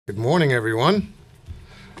Good morning, everyone.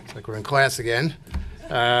 It's like we're in class again.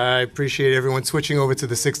 I appreciate everyone switching over to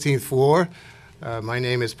the 16th floor. My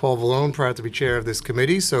name is Paul Vallone, proud to be chair of this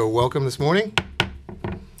committee, so welcome this morning.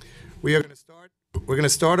 We're going to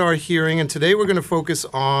start our hearing, and today we're going to focus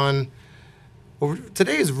on,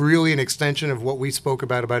 today is really an extension of what we spoke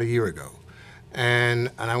about a year ago. And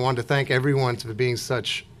I want to thank everyone for being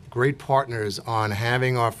such great partners on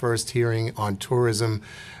having our first hearing on tourism,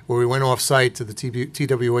 where we went off-site to the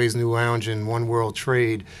TWA's new lounge in One World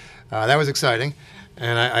Trade. That was exciting,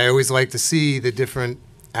 and I always like to see the different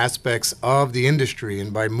aspects of the industry,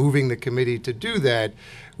 and by moving the committee to do that,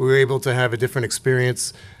 we were able to have a different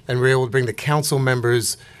experience, and we were able to bring the council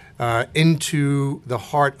members into the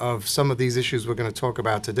heart of some of these issues we're going to talk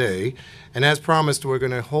about today. And as promised, we're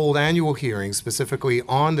going to hold annual hearings specifically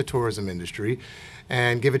on the tourism industry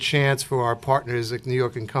and give a chance for our partners like New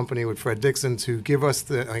York & Company with Fred Dixon to give us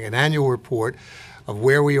an annual report of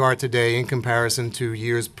where we are today in comparison to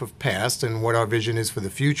years past and what our vision is for the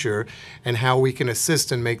future and how we can assist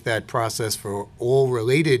and make that process for all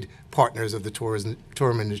related partners of the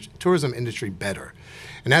tourism industry better.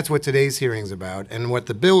 And that's what today's hearing is about. And what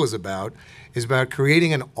the bill is about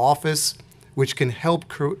creating an office which can help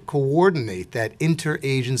coordinate that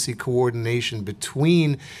interagency coordination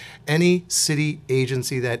between any city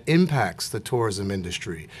agency that impacts the tourism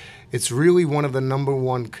industry. It's really one of the number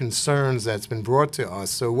one concerns that's been brought to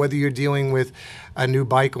us. So whether you're dealing with a new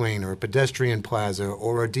bike lane or a pedestrian plaza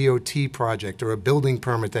or a DOT project or a building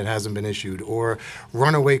permit that hasn't been issued or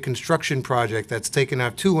runaway construction project that's taken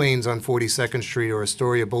out 2 lanes on 42nd Street or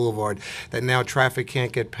Astoria Boulevard that now traffic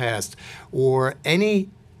can't get past, or any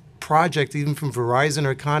project even from Verizon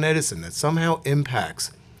or Con Edison that somehow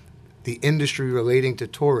impacts the industry relating to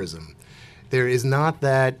tourism, there is not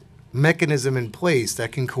that mechanism in place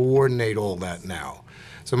that can coordinate all that now.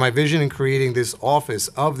 So my vision in creating this office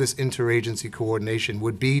of this interagency coordination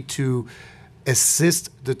would be to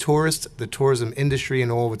assist the tourism industry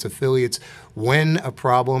and all of its affiliates when a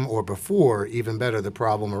problem, or before, even better, the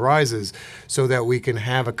problem arises, so that we can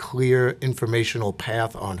have a clear informational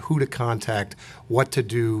path on who to contact, what to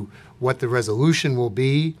do, what the resolution will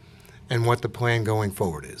be, and what the plan going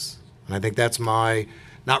forward is. And I think that's my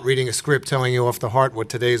not reading a script, telling you off the heart what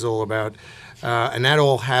today's all about. And that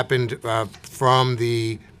all happened from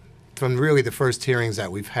really the first hearings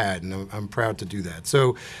that we've had, and I'm proud to do that.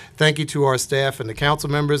 So thank you to our staff and the council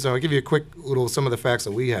members. I'll give you a quick some of the facts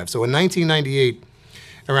that we have. So in 1998,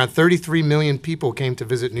 around 33 million people came to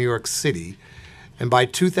visit New York City. And by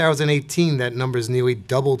 2018, that number is nearly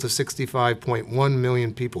doubled to 65.1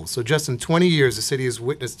 million people. So just in 20 years, the city has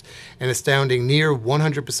witnessed an astounding near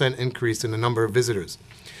 100% increase in the number of visitors.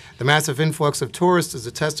 The massive influx of tourists is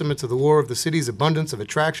a testament to the lure of the city's abundance of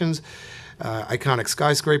attractions, iconic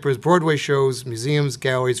skyscrapers, Broadway shows, museums,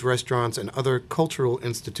 galleries, restaurants, and other cultural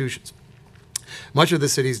institutions. Much of the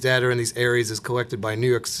city's data in these areas is collected by New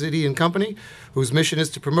York City & Company, whose mission is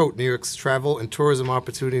to promote New York's travel and tourism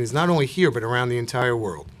opportunities not only here but around the entire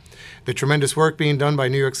world. The tremendous work being done by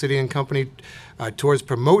New York City & Company towards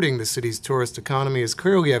promoting the city's tourist economy is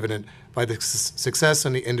clearly evident by the success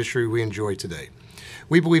in the industry we enjoy today.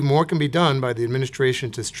 We believe more can be done by the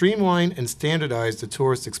administration to streamline and standardize the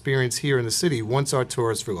tourist experience here in the city once our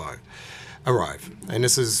tourists arrive. And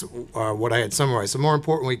this is what I had summarized. So more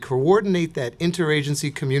importantly, coordinate that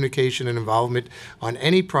interagency communication and involvement on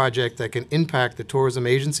any project that can impact the tourism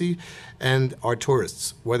agency and our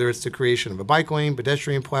tourists, whether it's the creation of a bike lane,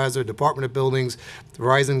 pedestrian plaza, Department of Buildings,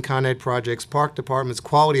 Verizon Con Ed projects, park departments,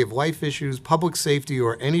 quality of life issues, public safety,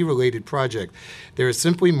 or any related project. There is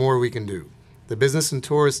simply more we can do. The business and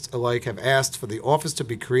tourists alike have asked for the office to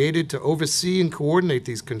be created to oversee and coordinate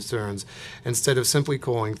these concerns instead of simply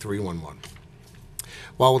calling 311.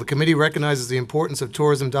 While the committee recognizes the importance of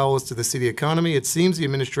tourism dollars to the city economy, it seems the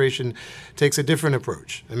administration takes a different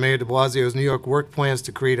approach. In Mayor de Blasio's New York work plans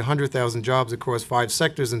to create 100,000 jobs across 5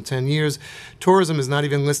 sectors in 10 years, tourism is not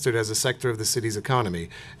even listed as a sector of the city's economy,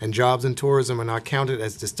 and jobs in tourism are not counted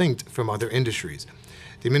as distinct from other industries.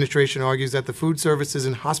 The administration argues that the food services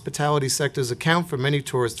and hospitality sectors account for many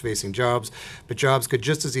tourist-facing jobs, but jobs could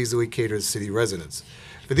just as easily cater to city residents.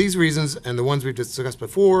 For these reasons, and the ones we've discussed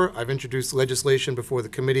before, I've introduced legislation before the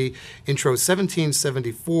committee, Intro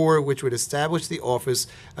 1774, which would establish the Office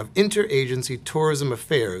of Interagency Tourism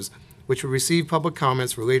Affairs, which would receive public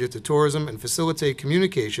comments related to tourism and facilitate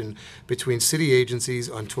communication between city agencies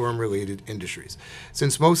on tourism-related industries.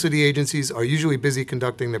 Since most city agencies are usually busy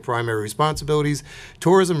conducting their primary responsibilities,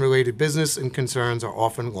 tourism-related business and concerns are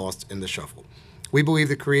often lost in the shuffle. We believe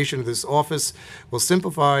the creation of this office will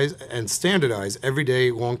simplify and standardize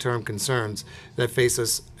everyday long-term concerns that face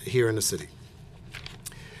us here in the city.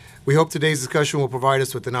 We hope today's discussion will provide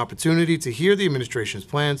us with an opportunity to hear the administration's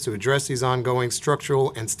plans to address these ongoing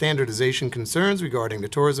structural and standardization concerns regarding the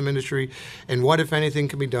tourism industry and what, if anything,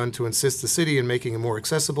 can be done to assist the city in making it more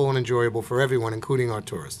accessible and enjoyable for everyone, including our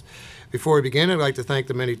tourists. Before we begin, I'd like to thank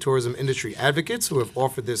the many tourism industry advocates who have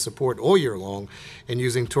offered their support all year long in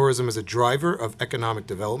using tourism as a driver of economic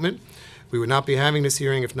development. We would not be having this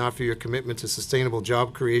hearing if not for your commitment to sustainable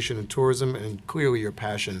job creation in tourism and clearly your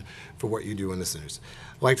passion for what you do in this industry.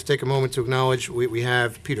 I'd like to take a moment to acknowledge we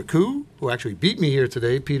have Peter Koo, who actually beat me here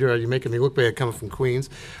today. Peter, you're making me look bad coming from Queens.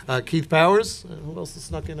 Keith Powers, who else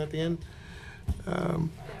snuck in at the end? And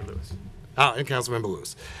Councilmember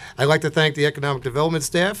Lewis. I'd like to thank the Economic Development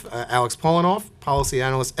staff, Alex Polinoff, Policy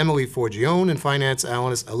Analyst Emily Forgione, and Finance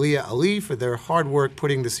Analyst Aliyah Ali for their hard work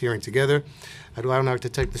putting this hearing together. I'd like to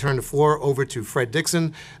turn the floor over to Fred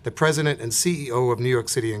Dixon, the President and CEO of New York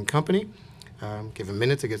City & Company. Give a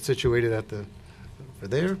minute to get situated over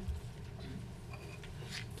there.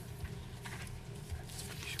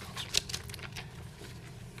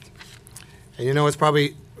 And you know, it's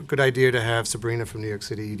probably a good idea to have Sabrina from New York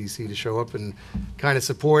City EDC to show up and kind of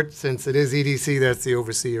support, since it is EDC that's the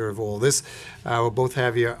overseer of all this. We'll both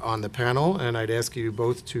have you on the panel, and I'd ask you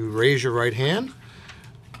both to raise your right hand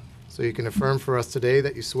so you can affirm for us today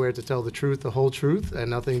that you swear to tell the truth, the whole truth, and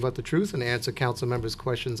nothing but the truth, and answer council members'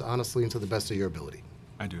 questions honestly and to the best of your ability.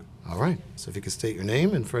 I do. All right. So if you could state your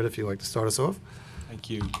name, and Fred, if you'd like to start us off. Thank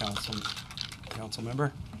you, council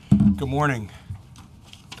member. Good morning.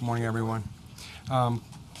 Good morning, everyone.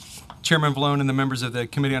 Chairman Vallone and the members of the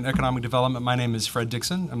Committee on Economic Development, my name is Fred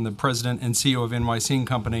Dixon. I'm the President and CEO of NYCC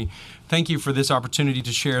Company. Thank you for this opportunity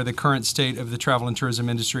to share the current state of the travel and tourism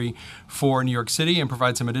industry for New York City and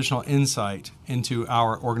provide some additional insight into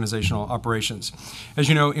our organizational operations. As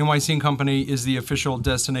you know, NYCC Company is the official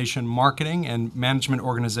destination marketing and management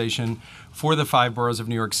organization for the 5 boroughs of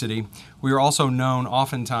New York City. We are also known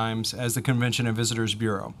oftentimes as the Convention and Visitors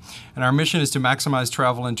Bureau. And our mission is to maximize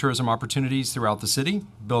travel and tourism opportunities throughout the city,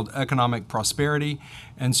 build economic prosperity,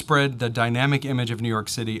 and spread the dynamic image of New York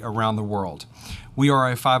City around the world. We are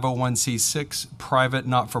a 501c6 private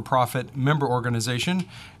not-for-profit member organization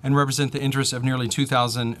and represent the interests of nearly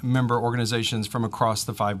 2,000 member organizations from across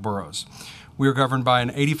the 5 boroughs. We are governed by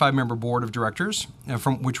an 85-member board of directors,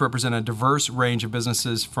 which represent a diverse range of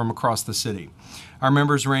businesses from across the city. Our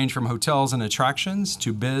members range from hotels and attractions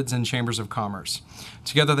to bids and chambers of commerce.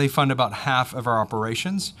 Together, they fund about half of our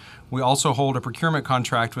operations. We also hold a procurement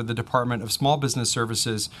contract with the Department of Small Business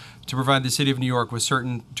Services to provide the City of New York with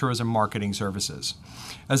certain tourism marketing services.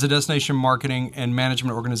 As a destination marketing and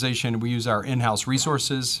management organization, we use our in-house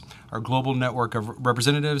resources, our global network of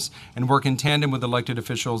representatives, and work in tandem with elected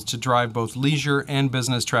officials to drive both leisure and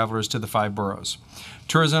business travelers to the 5 boroughs.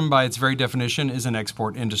 Tourism, by its very definition, is an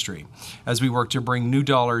export industry, as we work to bring new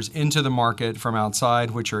dollars into the market from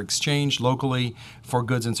outside, which are exchanged locally for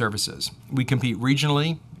goods and services. We compete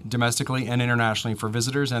regionally, domestically, and internationally for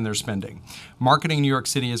visitors and their spending. Marketing New York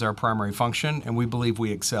City is our primary function, and we believe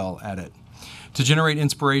we excel at it. To generate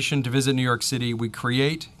inspiration to visit New York City, we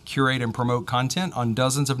create, curate, and promote content on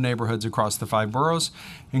dozens of neighborhoods across the 5 boroughs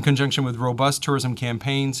in conjunction with robust tourism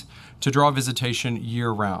campaigns to draw visitation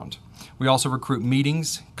year-round. We also recruit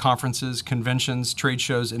meetings, conferences, conventions, trade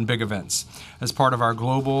shows, and big events. As part of our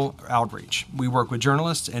global outreach, we work with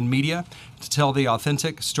journalists and media to tell the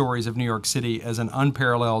authentic stories of New York City as an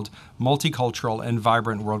unparalleled, multicultural, and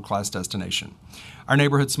vibrant world-class destination. Our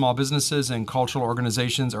neighborhood small businesses and cultural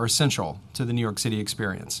organizations are essential to the New York City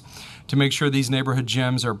experience. To make sure these neighborhood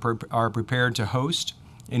gems are prepared to host,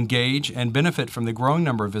 engage, and benefit from the growing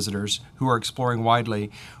number of visitors who are exploring widely,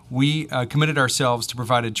 we committed ourselves to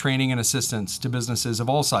provide training and assistance to businesses of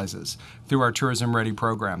all sizes through our Tourism Ready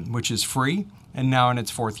program, which is free and now in its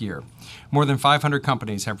 4th year. More than 500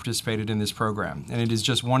 companies have participated in this program, and it is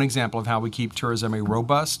just one example of how we keep tourism a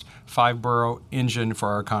robust 5-borough engine for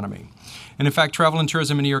our economy. And in fact, travel and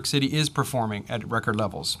tourism in New York City is performing at record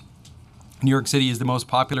levels. New York City is the most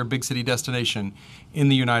popular big city destination in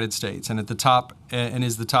the United States and is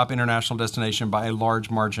the top international destination by a large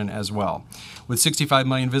margin as well. With 65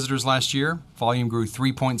 million visitors last year, volume grew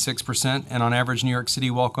 3.6%, and on average, New York City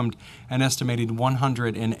welcomed an estimated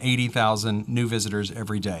 180,000 new visitors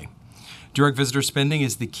every day. Direct visitor spending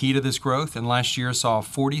is the key to this growth, and last year saw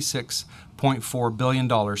 $46.4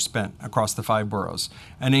 billion spent across the 5 boroughs,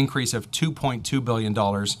 an increase of $2.2 billion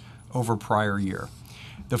over prior year.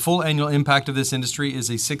 The full annual impact of this industry is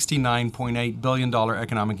a $69.8 billion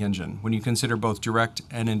economic engine when you consider both direct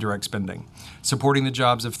and indirect spending, supporting the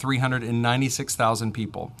jobs of 396,000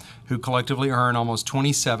 people who collectively earn almost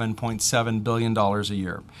 $27.7 billion a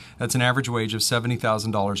year. That's an average wage of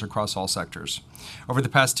 $70,000 across all sectors. Over the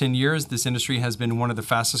past 10 years, this industry has been one of the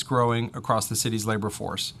fastest growing across the city's labor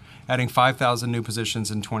force, adding 5,000 new positions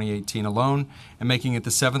in 2018 alone and making it the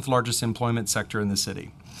 7th largest employment sector in the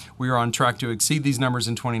city. We are on track to exceed these numbers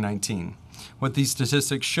in 2019. What these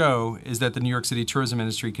statistics show is that the New York City tourism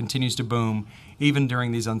industry continues to boom even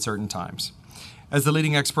during these uncertain times. As the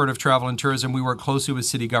leading expert of travel and tourism, we work closely with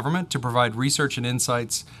city government to provide research and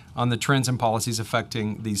insights on the trends and policies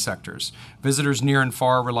affecting these sectors. Visitors near and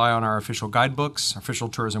far rely on our official guidebooks, official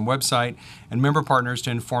tourism website, and member partners to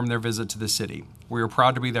inform their visit to the city. We are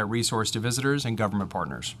proud to be that resource to visitors and government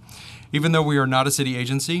partners. Even though we are not a city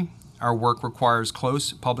agency, our work requires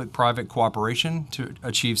close public-private cooperation to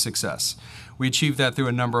achieve success. We achieve that through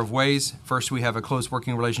a number of ways. First, we have a close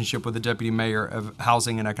working relationship with the Deputy Mayor of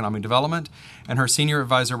Housing and Economic Development, and her senior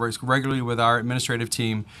advisor works regularly with our administrative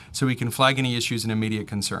team so we can flag any issues and immediate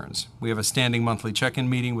concerns. We have a standing monthly check-in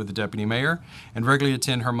meeting with the Deputy Mayor and regularly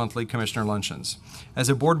attend her monthly commissioner luncheons. As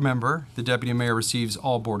a board member, the Deputy Mayor receives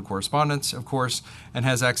all board correspondence, of course, and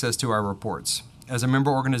has access to our reports. As a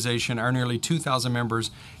member organization, our nearly 2,000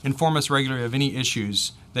 members inform us regularly of any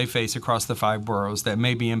issues they face across the 5 boroughs that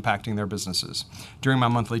may be impacting their businesses. During my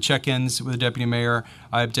monthly check-ins with the Deputy Mayor,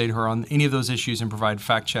 I update her on any of those issues and provide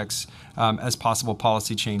fact checks as possible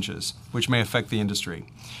policy changes, which may affect the industry.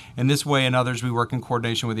 In this way and others, we work in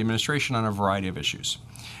coordination with the administration on a variety of issues.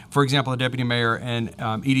 For example, the Deputy Mayor and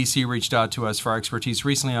EDC reached out to us for our expertise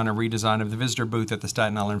recently on a redesign of the visitor booth at the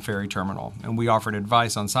Staten Island Ferry Terminal, and we offered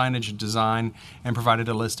advice on signage, design, and provided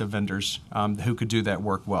a list of vendors who could do that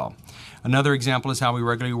work well. Another example is how we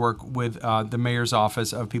regularly work with the Mayor's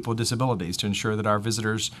Office of People with Disabilities to ensure that our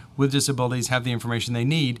visitors with disabilities have the information they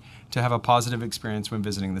need to have a positive experience when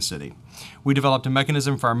visiting the city. We developed a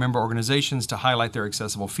mechanism for our member organizations to highlight their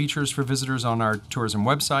accessible features for visitors on our tourism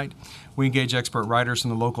website. We engage expert writers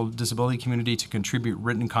from the local disability community to contribute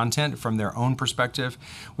written content from their own perspective.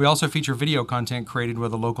 We also feature video content created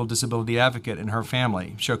with a local disability advocate and her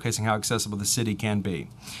family, showcasing how accessible the city can be.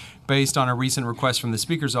 Based on a recent request from the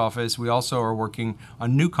Speaker's Office, we also are working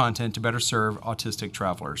on new content to better serve autistic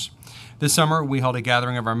travelers. This summer, we held a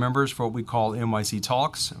gathering of our members for what we call NYC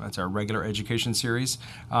Talks. That's our regular education series,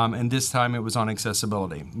 and this time it was on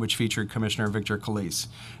accessibility, which featured Commissioner Victor Calise.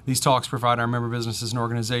 These talks provide our member businesses and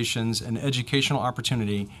organizations an educational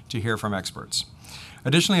opportunity to hear from experts.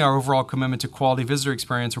 Additionally, our overall commitment to quality visitor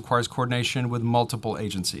experience requires coordination with multiple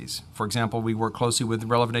agencies. For example, we work closely with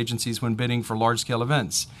relevant agencies when bidding for large-scale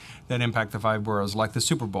events that impact the 5 boroughs, like the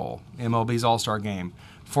Super Bowl, MLB's All-Star Game,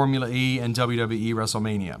 Formula E, and WWE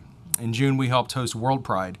WrestleMania. In June, we helped host World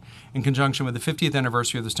Pride in conjunction with the 50th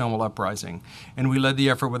anniversary of the Stonewall Uprising, and we led the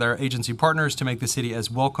effort with our agency partners to make the city as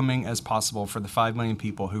welcoming as possible for the 5 million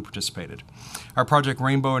people who participated. Our Project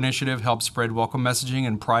Rainbow initiative helped spread welcome messaging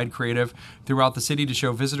and pride creative throughout the city to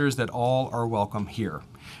show visitors that all are welcome here.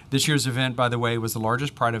 This year's event, by the way, was the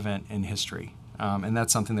largest Pride event in history. And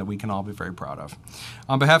that's something that we can all be very proud of.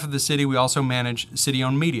 On behalf of the city, we also manage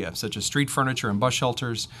city-owned media, such as street furniture and bus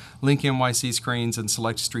shelters, Link NYC screens, and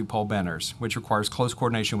select street pole banners, which requires close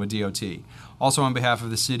coordination with DOT. Also on behalf of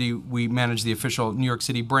the city, we manage the official New York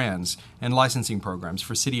City brands and licensing programs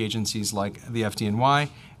for city agencies like the FDNY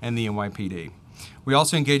and the NYPD. We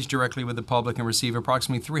also engage directly with the public and receive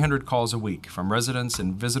approximately 300 calls a week from residents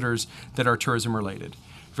and visitors that are tourism-related.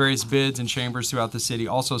 Various bids and chambers throughout the city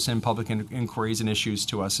also send public inquiries and issues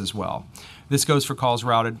to us as well. This goes for calls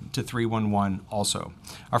routed to 311 also.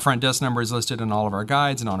 Our front desk number is listed in all of our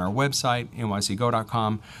guides and on our website,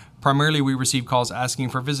 nycgo.com. Primarily, we receive calls asking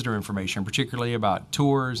for visitor information, particularly about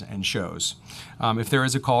tours and shows. If there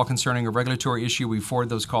is a call concerning a regulatory issue, we forward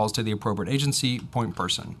those calls to the appropriate agency point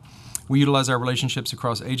person. We utilize our relationships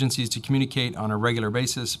across agencies to communicate on a regular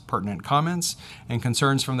basis pertinent comments and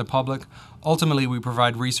concerns from the public. Ultimately, we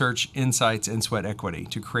provide research, insights, and sweat equity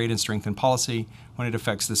to create and strengthen policy when it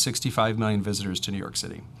affects the 65 million visitors to New York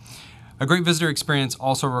City. A great visitor experience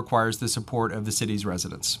also requires the support of the city's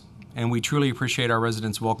residents, and we truly appreciate our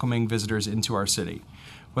residents welcoming visitors into our city.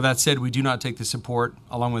 With that said, we do not take the support,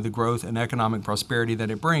 along with the growth and economic prosperity that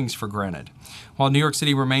it brings, for granted. While New York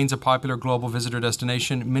City remains a popular global visitor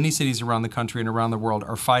destination, many cities around the country and around the world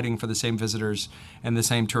are fighting for the same visitors and the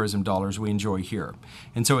same tourism dollars we enjoy here.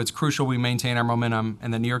 And so it's crucial we maintain our momentum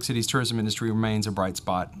and that New York City's tourism industry remains a bright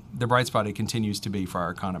spot, the bright spot it continues to be for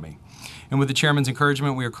our economy. And with the Chairman's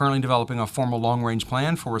encouragement, we are currently developing a formal long-range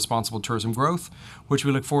plan for responsible tourism growth, which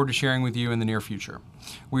we look forward to sharing with you in the near future.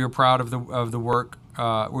 We are proud of the work.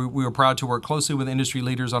 We are proud to work closely with industry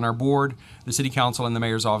leaders on our board, the City Council, and the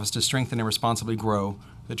Mayor's office to strengthen and responsibly grow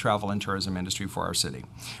the travel and tourism industry for our city.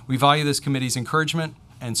 We value this committee's encouragement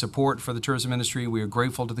and support for the tourism industry. We are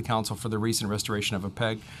grateful to the Council for the recent restoration of a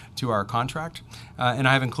peg to our contract. And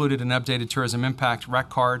I have included an updated tourism impact rec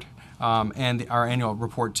card and our annual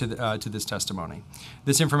report to this testimony.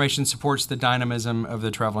 This information supports the dynamism of the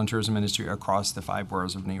travel and tourism industry across the 5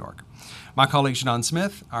 boroughs of New York. My colleague Shadon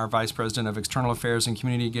Smith, our Vice President of External Affairs and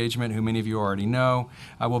Community Engagement, who many of you already know,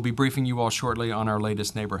 will be briefing you all shortly on our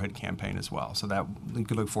latest neighborhood campaign as well. So that we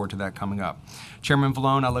could look forward to that coming up. Chairman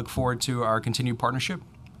Vallone, I look forward to our continued partnership.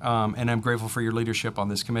 And I'm grateful for your leadership on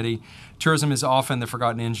this committee. Tourism is often the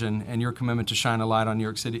forgotten engine, and your commitment to shine a light on New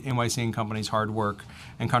York City, NYC and Company's hard work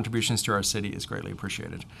and contributions to our city is greatly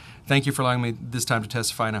appreciated. Thank you for allowing me this time to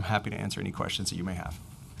testify, and I'm happy to answer any questions that you may have.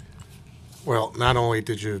 Well, not only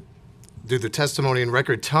did you do the testimony in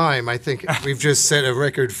record time, I think we've just set a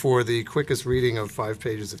record for the quickest reading of 5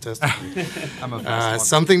 pages of testimony. I'm a fast one.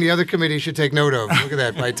 Something the other committee should take note of. Look at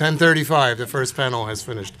that. By 10:35, the first panel has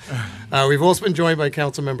finished. We've also been joined by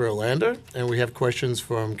Councilmember Lander, and we have questions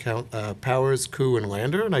from Powers, Koo, and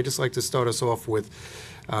Lander. And I'd just like to start us off with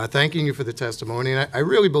thanking you for the testimony. And I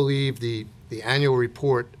really believe the annual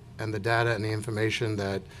report and the data and the information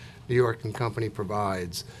that New York and Company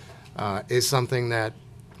provides is something that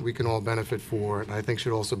we can all benefit for, and I think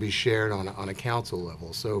should also be shared on a council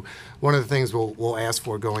level. So one of the things we'll ask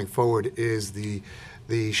for going forward is the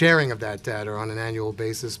sharing of that data on an annual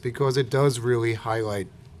basis, because it does really highlight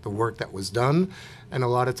the work that was done, and a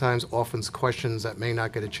lot of times often questions that may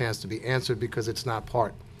not get a chance to be answered because it's not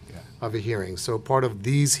part of a hearing. So part of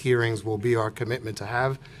these hearings will be our commitment to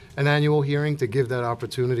have an annual hearing, to give that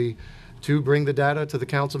opportunity to bring the data to the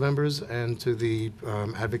council members and to the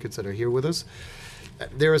advocates that are here with us.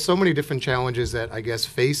 There are so many different challenges that I guess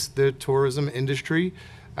face the tourism industry.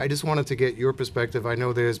 I just wanted to get your perspective. I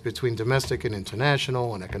know there's between domestic and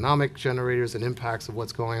international and economic generators and impacts of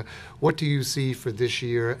what's going on. What do you see for this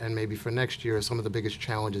year and maybe for next year as some of the biggest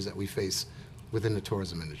challenges that we face within the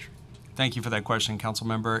tourism industry? Thank you for that question, Council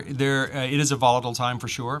Member. It is a volatile time for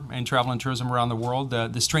sure in travel and tourism around the world.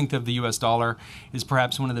 The strength of the U.S. dollar is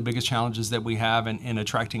perhaps one of the biggest challenges that we have in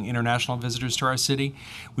attracting international visitors to our city.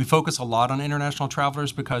 We focus a lot on international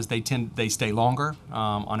travelers because they stay longer.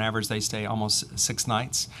 On average, they stay almost 6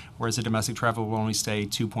 nights, whereas a domestic traveler will only stay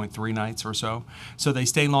 2.3 nights or so. So they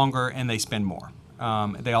stay longer and they spend more.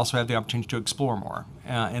 They also have the opportunity to explore more,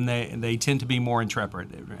 and they tend to be more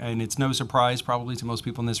intrepid. And it's no surprise, probably, to most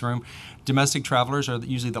people in this room, domestic travelers are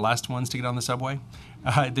usually the last ones to get on the subway.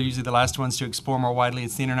 They're usually the last ones to explore more widely.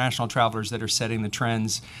 It's the international travelers that are setting the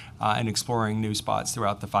trends and exploring new spots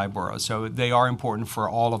throughout the 5 boroughs. So they are important for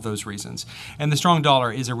all of those reasons. And the strong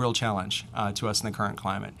dollar is a real challenge to us in the current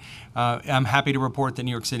climate. I'm happy to report that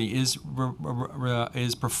New York City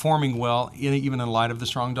is performing well, even in light of the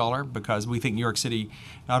strong dollar, because we think New York City,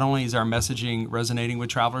 not only is our messaging resonating with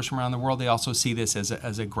travelers from around the world, they also see this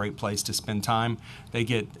as a great place to spend time. They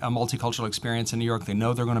get a multicultural experience in New York. They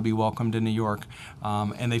know they're going to be welcomed in New York,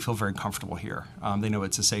 and they feel very comfortable here. They know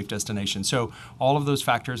it's a safe destination. So all of those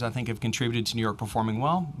factors, I think, have contributed to New York performing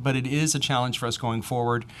well, but it is a challenge for us going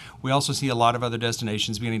forward. We also see a lot of other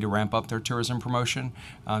destinations beginning to ramp up their tourism promotion,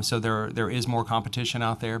 so there is more competition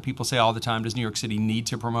out there. People say all the time, does New York City need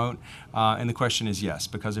to promote? And the question is yes,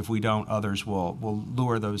 because if we don't, others will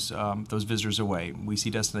lure those visitors away. We see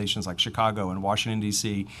destinations like Chicago and Washington,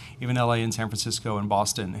 D.C., even L.A. and San Francisco and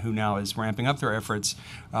Boston, who now is ramping up their efforts,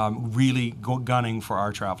 really gunning for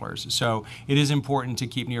our travelers. So it is important to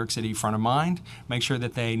keep New York City front of mind, make sure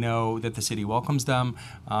that they know that the city welcomes them,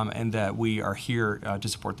 and that we are here to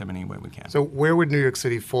support them in any way we can. So where would New York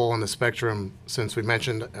City fall on the spectrum, since we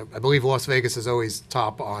mentioned, I believe Las Vegas is always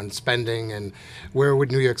top on spending, and where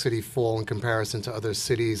would New York City fall in comparison to other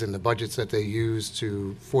cities and the budgets that they use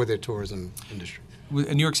for their tourism industry?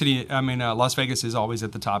 In New York City, Las Vegas is always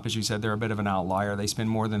at the top. As you said, they're a bit of an outlier. They spend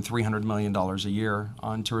more than $300 million a year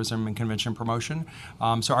on tourism and convention promotion.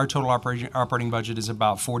 So our total operating budget is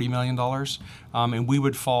about $40 million, and we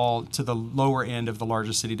would fall to the lower end of the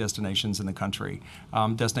largest city destinations in the country.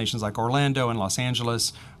 Destinations like Orlando and Los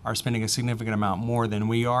Angeles are spending a significant amount more than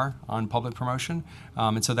we are on public promotion.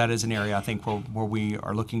 And so that is an area I think where we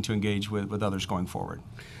are looking to engage with others going forward.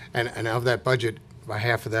 And of that budget, about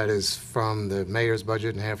half of that is from the mayor's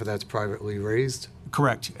budget and half of that's privately raised?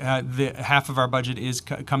 Correct. The half of our budget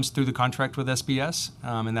comes through the contract with SBS,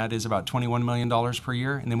 and that is about $21 million per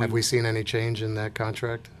year. And then have we seen any change in that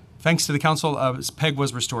contract? Thanks to the council, PEG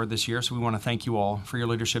was restored this year, so we want to thank you all for your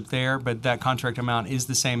leadership there. But that contract amount is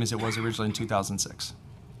the same as it was originally in 2006.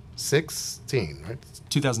 16, right?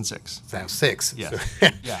 2006. Now 6. Yeah. So,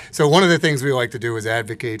 Yeah. So one of the things we like to do is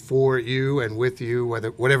advocate for you and with you,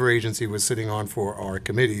 whatever agency was sitting on for our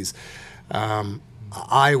committees.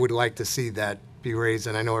 I would like to see that be raised,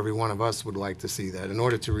 and I know every one of us would like to see that. In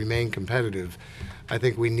order to remain competitive, I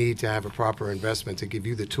think we need to have a proper investment to give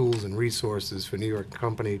you the tools and resources for New York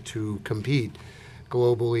Company to compete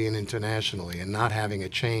globally and internationally, and not having a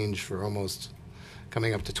change for almost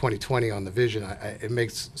coming up to 2020 on the vision. It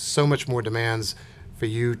makes so much more demands for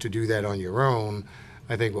you to do that on your own.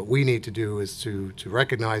 I think what we need to do is to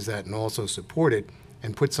recognize that and also support it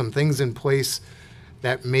and put some things in place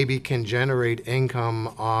that maybe can generate income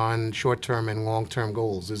on short-term and long-term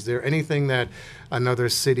goals. Is there anything that another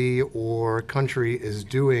city or country is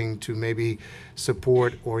doing to maybe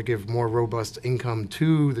support or give more robust income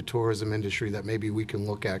to the tourism industry that maybe we can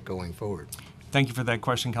look at going forward? Thank you for that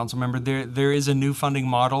question, Council Member. There is a new funding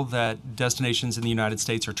model that destinations in the United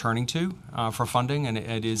States are turning to for funding, and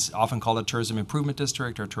it is often called a tourism improvement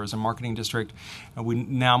district or tourism marketing district. We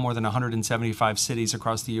now more than 175 cities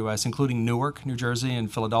across the U.S., including Newark, New Jersey, and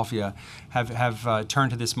Philadelphia, have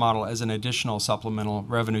turned to this model as an additional supplemental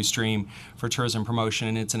revenue stream for tourism promotion,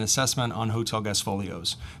 and it's an assessment on hotel guest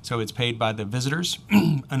folios. So it's paid by the visitors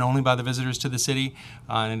and only by the visitors to the city,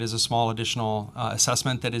 and it is a small additional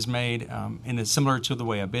assessment that is made in similar to the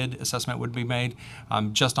way a bid assessment would be made,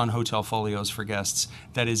 just on hotel folios for guests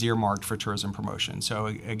that is earmarked for tourism promotion. So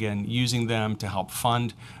again, using them to help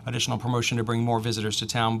fund additional promotion to bring more visitors to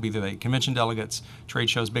town, be they convention delegates, trade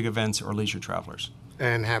shows, big events, or leisure travelers.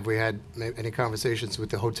 And have we had any conversations with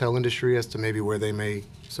the hotel industry as to maybe where they may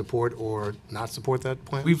support or not support that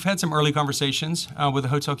plan? We've had some early conversations with the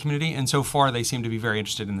hotel community, and so far they seem to be very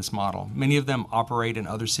interested in this model. Many of them operate in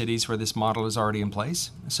other cities where this model is already in place,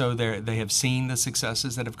 so they have seen the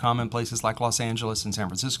successes that have come in places like Los Angeles and San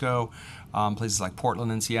Francisco, places like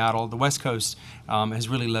Portland and Seattle. The West Coast has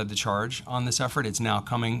really led the charge on this effort. It's now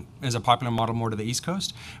coming as a popular model more to the East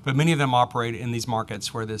Coast, but many of them operate in these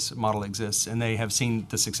markets where this model exists, and they have seen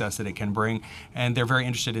the success that it can bring, and they're very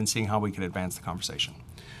interested in seeing how we can advance the conversation.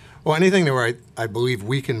 Well, anything where I believe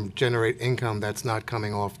we can generate income that's not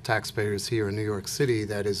coming off taxpayers here in New York City,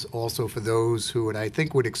 that is also for those who I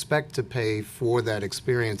think would expect to pay for that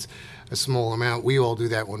experience a small amount. We all do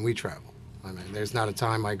that when we travel. I mean, there's not a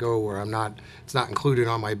time I go where it's not included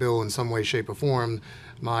on my bill in some way, shape, or form,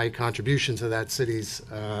 my contribution to that city's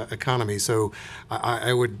economy. So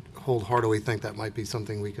I would wholeheartedly think that might be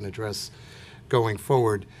something we can address going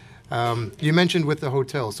forward. You mentioned with the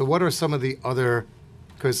hotel. So what are some of the other,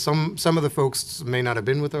 because some of the folks may not have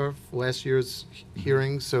been with our last year's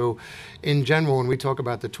hearing. So in general, when we talk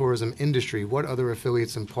about the tourism industry, what other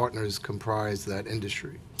affiliates and partners comprise that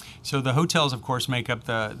industry? So the hotels, of course, make up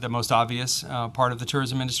the most obvious part of the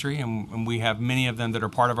tourism industry, and we have many of them that are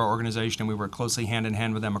part of our organization, and we work closely hand in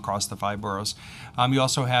hand with them across the 5 boroughs. You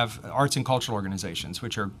also have arts and cultural organizations,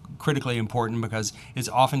 which are critically important because it's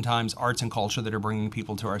oftentimes arts and culture that are bringing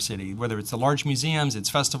people to our city. Whether it's the large museums,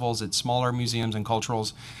 it's festivals, it's smaller museums and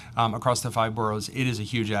culturals across the 5 boroughs, it is a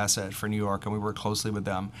huge asset for New York, and we work closely with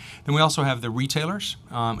them. Then we also have the retailers,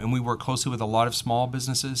 and we work closely with a lot of small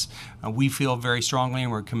businesses. We feel very strongly,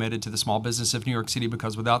 and we're committed to the small business of New York City,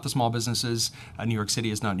 because without the small businesses, New York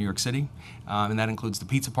City is not New York City. And that includes the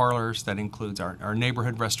pizza parlors, that includes our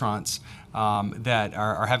neighborhood restaurants that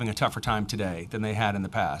are having a tougher time today than they had in the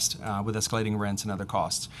past with escalating rents and other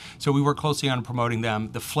costs. So we work closely on promoting them,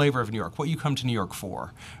 the flavor of New York, what you come to New York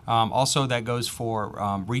for. Also, that goes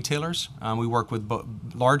for retailers. We work with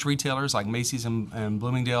large retailers like Macy's and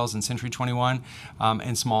Bloomingdale's and Century 21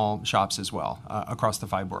 and small shops as well across the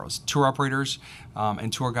 5 boroughs. Tour operators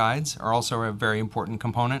and tour guides are also a very important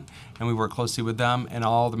component, and we work closely with them and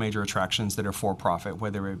all the major attractions that are for-profit,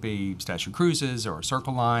 whether it be Statue Cruises or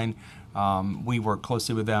Circle Line. We work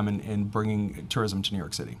closely with them in bringing tourism to New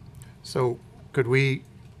York City. So could we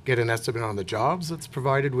get an estimate on the jobs that's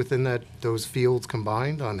provided within those fields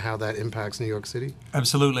combined on how that impacts New York City?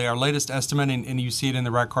 Absolutely. Our latest estimate, and you see it in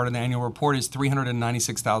the RAC card in the annual report, is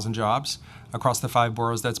 396,000 jobs across the 5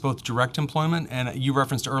 boroughs. That's both direct employment and you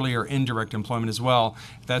referenced earlier indirect employment as well.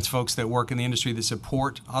 That's folks that work in the industry that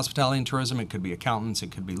support hospitality and tourism. It could be accountants,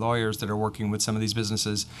 it could be lawyers that are working with some of these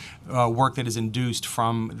businesses, work that is induced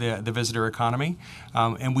from the visitor economy.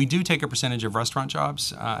 And we do take a percentage of restaurant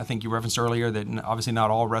jobs. I think you referenced earlier that obviously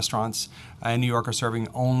not all restaurants in New York are serving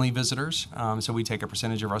only visitors. So we take a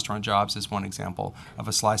percentage of restaurant jobs as one example of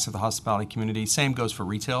a slice of the hospitality community. Same goes for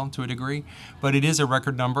retail to a degree. But it is a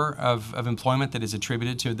record number of employment that is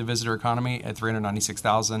attributed to the visitor economy at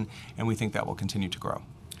 396,000, and we think that will continue to grow.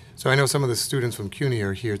 So I know some of the students from CUNY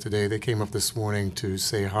are here today. They came up this morning to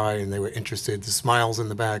say hi, and they were interested. The smiles in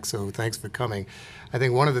the back, so thanks for coming. I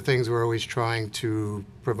think one of the things we're always trying to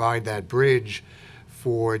provide that bridge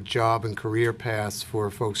for job and career paths for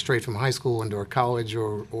folks straight from high school into college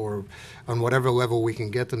or on whatever level we can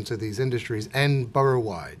get them to these industries and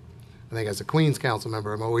borough-wide. I think as a Queens Council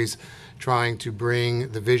member, I'm always trying to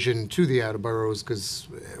bring the vision to the outer boroughs because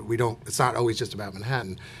it's not always just about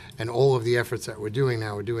Manhattan. And all of the efforts that we're doing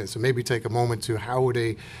now, we're doing. So maybe take a moment to how would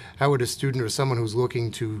a student or someone who's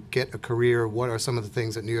looking to get a career, what are some of the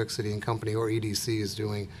things that New York City and Company or EDC is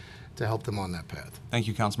doing to help them on that path? Thank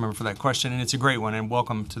you, Councilmember, for that question, and it's a great one, and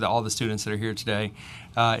welcome to all the students that are here today.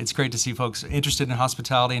 It's great to see folks interested in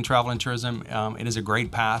hospitality and travel and tourism. It is a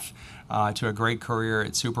great path to a great career.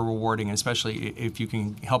 It's super rewarding, and especially if you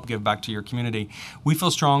can help give back to your community. We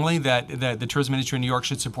feel strongly that the tourism industry in New York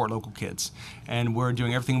should support local kids, and we're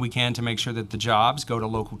doing everything we can to make sure that the jobs go to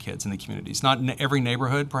local kids in the communities. Not every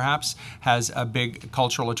neighborhood, perhaps, has a big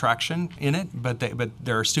cultural attraction in it, but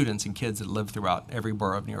there are students and kids that live throughout every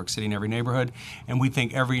borough of New York City and every neighborhood, and we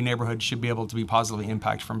think every neighborhood should be able to be positively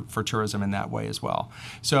impacted for tourism in that way as well.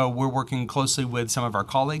 So we're working closely with some of our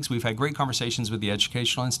colleagues. We've had great conversations with the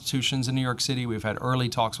educational institutions in New York City. We've had early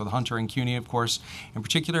talks with Hunter and CUNY, of course, in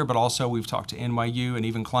particular, but also we've talked to NYU and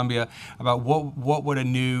even Columbia about what would a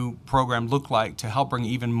new program look like to help bring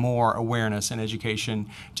even more awareness and education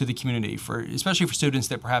to the community, especially for students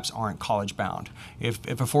that perhaps aren't college bound. If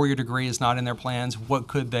a 4-year degree is not in their plans, what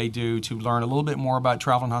could they do to learn a little bit more about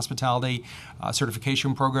travel and hospitality? A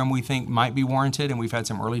certification program we think might be warranted, and we've had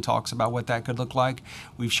some early talks about what that could look like.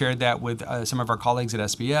 We've shared that with some of our colleagues at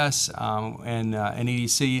SBS and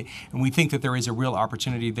EDC, and we think that there is a real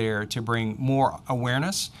opportunity there to bring more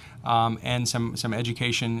awareness and some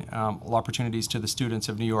education opportunities to the students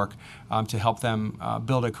of New York to help them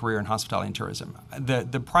build a career in hospitality and tourism.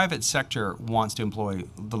 The private sector wants to employ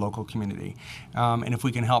the local community, and if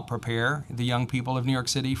we can help prepare the young people of New York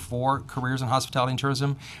City for careers in hospitality and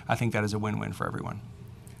tourism, I think that is a win-win for everyone.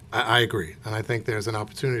 I agree, and I think there's an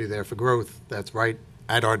opportunity there for growth that's right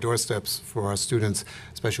at our doorsteps for our students,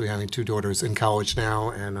 especially having 2 daughters in college now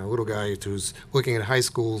and a little guy who's looking at high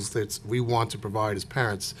schools that we want to provide as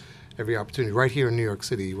parents every opportunity right here in New York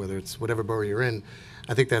City, whether it's whatever borough you're in.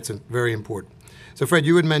 I think that's very important. So Fred,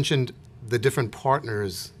 you had mentioned the different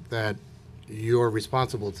partners that you're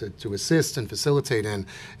responsible to assist and facilitate in,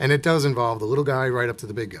 and it does involve the little guy right up to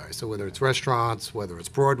the big guy. So whether it's restaurants, whether it's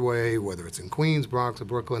Broadway, whether it's in Queens, Bronx, or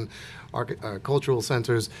Brooklyn, cultural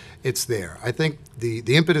centers, it's there. I think the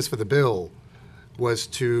impetus for the bill was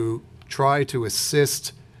to try to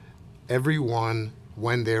assist everyone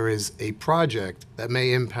when there is a project that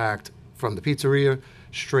may impact from the pizzeria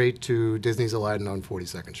straight to Disney's Aladdin on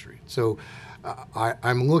 42nd Street. So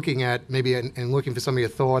I'm looking at maybe and looking for some of your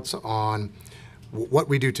thoughts on what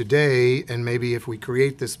we do today, and maybe if we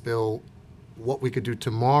create this bill, what we could do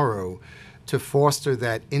tomorrow to foster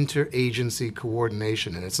that interagency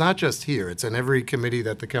coordination. And it's not just here, it's in every committee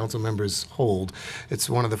that the council members hold. It's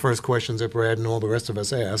one of the first questions that Brad and all the rest of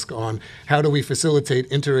us ask on how do we facilitate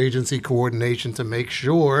interagency coordination to make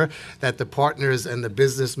sure that the partners and the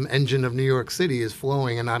business engine of New York City is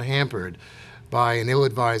flowing and not hampered by an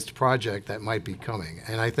ill-advised project that might be coming.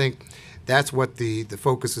 And I think that's what the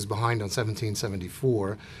focus is behind on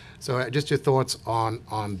 1774. So just your thoughts on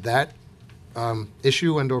that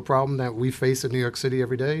issue and or problem that we face in New York City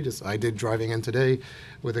every day. I did driving in today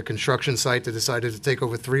with a construction site that decided to take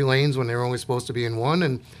over 3 lanes when they were only supposed to be in 1,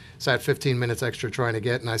 and sat 15 minutes extra trying to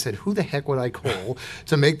get, and I said, who the heck would I call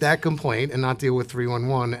to make that complaint and not deal with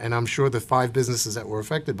 311? And I'm sure the 5 businesses that were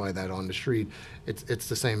affected by that on the street, it's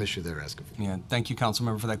the same issue they're asking for. Yeah, thank you,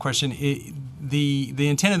 Councilmember, for that question. The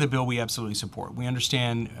intent of the bill we absolutely support. We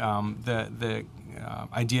understand the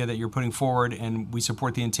idea that you're putting forward, and we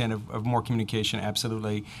support the intent of more communication,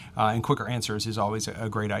 absolutely, and quicker answers is always a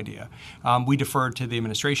great idea. We defer to the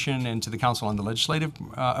administration and to the council on the legislative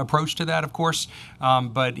approach to that, of course,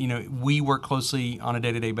 but we work closely on a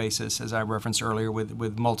day-to-day basis, as I referenced earlier,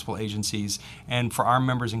 with multiple agencies, and for our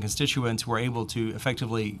members and constituents, we're able to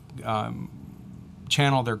effectively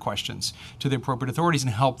channel their questions to the appropriate authorities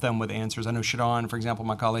and help them with answers. I know Shadon, for example,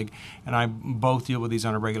 my colleague, and I both deal with these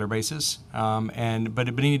on a regular basis. But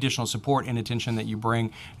any additional support and attention that you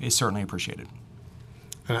bring is certainly appreciated.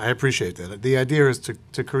 And I appreciate that. The idea is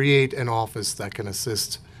to create an office that can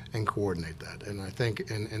assist and coordinate that. And I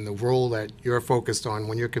think in the role that you're focused on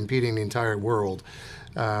when you're competing the entire world,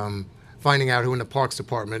 finding out who in the Parks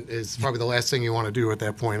Department is probably the last thing you want to do at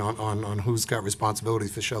that point on who's got responsibility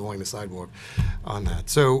for shoveling the sidewalk on that.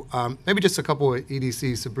 So maybe just a couple of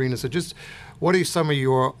EDCs, Sabrina. So just what are some of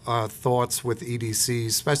your thoughts with EDCs,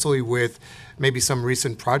 especially with maybe some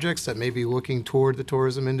recent projects that may be looking toward the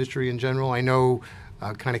tourism industry in general? I know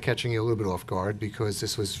kind of catching you a little bit off guard because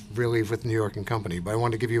this was really with New York and Company, but I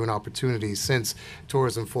want to give you an opportunity, since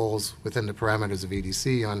tourism falls within the parameters of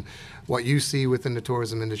EDC, on what you see within the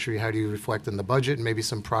tourism industry. How do you reflect in the budget, and maybe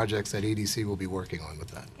some projects that EDC will be working on with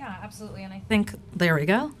that? Yeah, absolutely. And I think, there we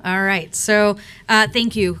go. All right. So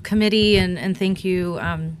thank you, committee, and thank you,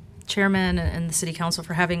 Chairman and the City Council,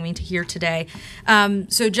 for having me here today.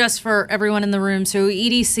 So just for everyone in the room, so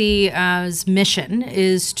EDC's mission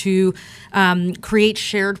is to create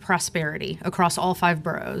shared prosperity across all 5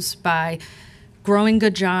 boroughs by growing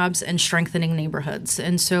good jobs and strengthening neighborhoods.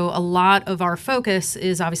 And so a lot of our focus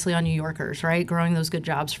is obviously on New Yorkers, right? Growing those good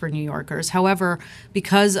jobs for New Yorkers. However,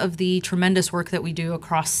 because of the tremendous work that we do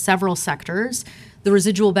across several sectors, the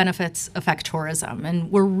residual benefits affect tourism.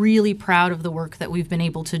 And we're really proud of the work that we've been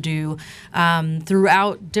able to do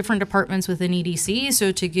throughout different departments within EDC.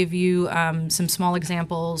 So to give you some small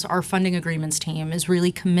examples, our funding agreements team is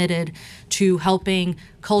really committed to helping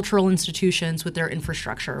cultural institutions with their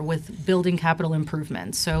infrastructure, with building capital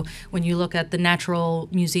improvements. So when you look at the Natural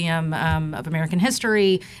Museum of American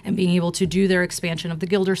History and being able to do their expansion of the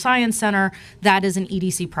Gilder Science Center, that is an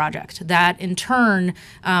EDC project. That in turn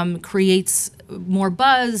creates more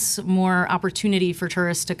buzz, more opportunity for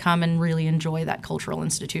tourists to come and really enjoy that cultural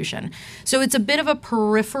institution. So it's a bit of a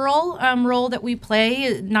peripheral role that we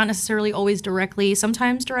play, not necessarily always directly,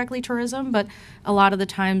 sometimes directly tourism, but a lot of the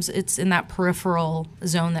times it's in that peripheral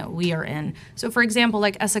zone that we are in. So for example,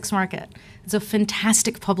 like Essex Market. It's a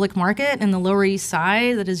fantastic public market in the Lower East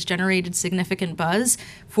Side that has generated significant buzz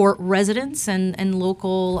for residents and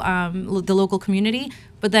local, the local community,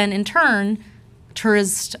 but then in turn,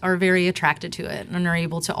 tourists are very attracted to it and are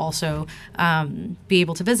able to also be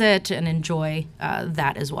able to visit and enjoy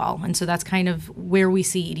that as well. And so that's kind of where we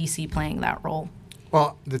see EDC playing that role.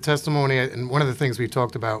 Well, the testimony, and one of the things we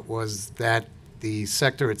talked about was that the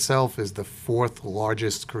sector itself is the 4th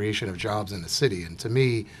largest creation of jobs in the city. And to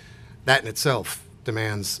me, that in itself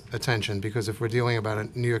demands attention, because if we're dealing about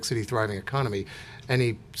a New York City thriving economy,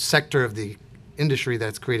 any sector of the industry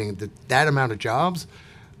that's creating that amount of jobs,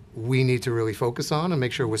 we need to really focus on and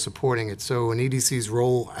make sure we're supporting it. So in EDC's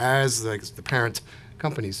role as the parent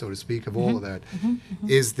company, so to speak, of all of that,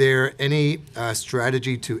 is there any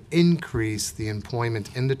strategy to increase the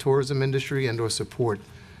employment in the tourism industry and or support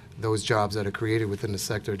those jobs that are created within the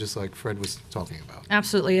sector, just like Fred was talking about?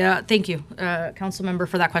 Absolutely. Thank you, Council Member,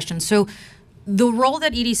 for that question. So the role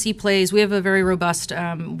that EDC plays, we have a very robust,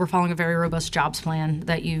 we're following a very robust jobs plan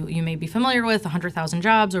that you may be familiar with, 100,000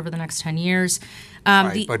 jobs over the next 10 years.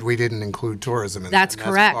 Right, but we didn't include tourism in that's that.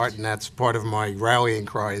 Correct. And that's part of my rallying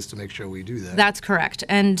cry, is to make sure we do that. That's correct.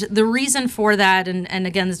 And the reason for that, and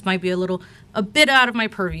again, this might be a bit out of my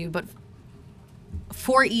purview, but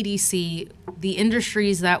for EDC, the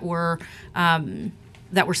industries that were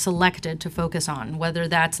selected to focus on, whether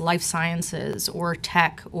that's life sciences or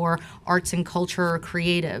tech or arts and culture or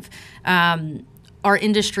creative, are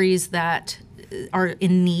industries that are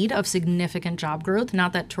in need of significant job growth.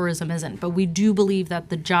 Not that tourism isn't, but we do believe that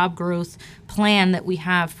the job growth plan that we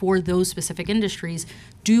have for those specific industries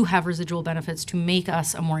do have residual benefits to make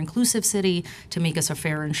us a more inclusive city, to make us a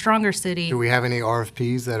fairer and stronger city. Do we have any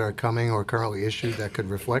RFPs that are coming or currently issued that could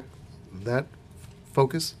reflect that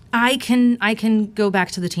focus? I can go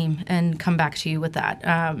back to the team and come back to you with that.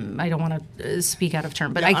 I don't want to speak out of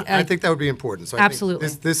turn, but yeah, I think that would be important. So absolutely. I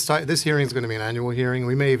think this hearing is going to be an annual hearing.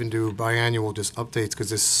 We may even do biannual just updates, because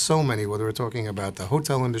there's so many, whether we're talking about the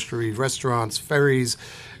hotel industry, restaurants, ferries,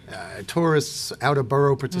 tourists,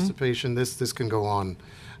 out-of-borough participation. This can go on,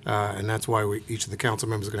 and that's why each of the council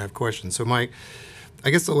members are going to have questions. So I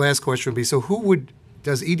guess the last question would be, so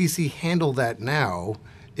does EDC handle that now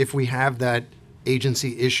if we have that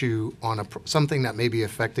agency issue on something that may be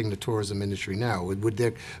affecting the tourism industry now? Would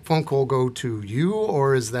the phone call go to you,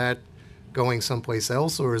 or is that going someplace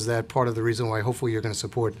else, or is that part of the reason why hopefully you're going to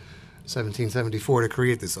support 1774 to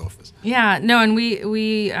create this office? Yeah, no, and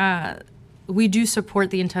we we do support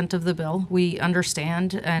the intent of the bill. We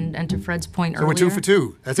understand, and to Fred's point So earlier. we're 2 for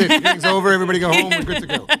 2. That's it. Meeting's over. Everybody go home. We're good to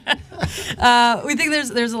go. We think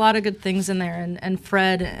there's a lot of good things in there, and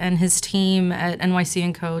Fred and his team at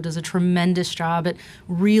NYC & Co. does a tremendous job at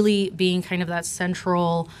really being kind of that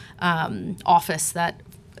central office that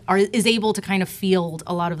is able to kind of field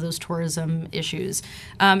a lot of those tourism issues.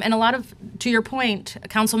 And a lot of, to your point,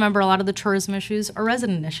 council member, a lot of the tourism issues are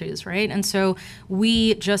resident issues, right? And so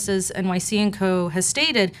we, just as NYC & Co. has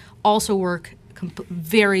stated, also work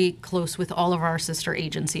very close with all of our sister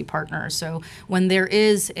agency partners. So when there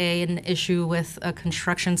is an issue with a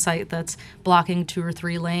construction site that's blocking 2 or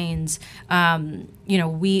 3 lanes,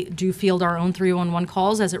 we do field our own 311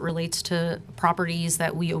 calls as it relates to properties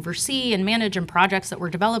that we oversee and manage and projects that we're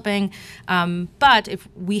developing. But if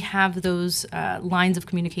we have those lines of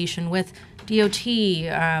communication with DOT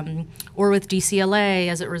or with DCLA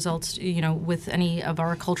as it results, with any of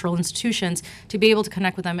our cultural institutions, to be able to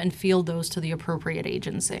connect with them and field those to the appropriate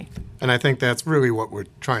agency. And I think that's really what we're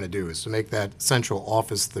trying to do, is to make that central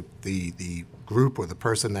office the group or the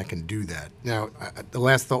person that can do that. Now, the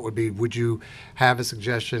last thought would be, would you have a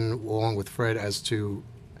suggestion along with Fred as to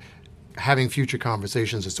having future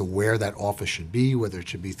conversations as to where that office should be, whether it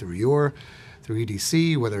should be through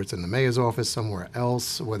EDC, whether it's in the mayor's office somewhere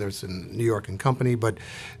else, whether it's in New York and Company, but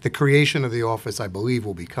the creation of the office, I believe,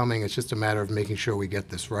 will be coming. It's just a matter of making sure we get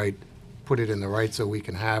this right, put it in the right, so we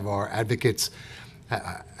can have our advocates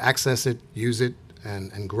access it, use it,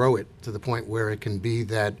 and grow it to the point where it can be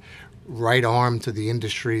that right arm to the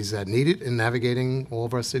industries that need it in navigating all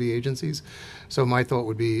of our city agencies. So my thought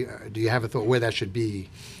would be, do you have a thought where that should be,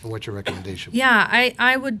 and what's your recommendation? Yeah,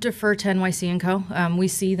 I would defer to NYC & Co. We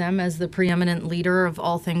see them as the preeminent leader of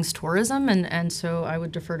all things tourism, and so I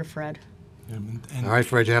would defer to Fred. All right,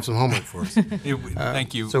 Fred, you have some homework for us.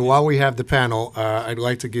 Thank you. So while we have the panel, I'd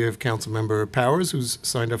like to give Councilmember Powers, who's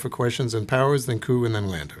signed up for questions, and Powers, then Koo, and then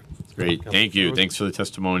Lander. Great, thank you. Thanks for the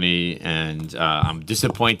testimony, and I'm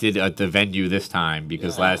disappointed at the venue this time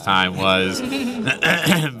because last time was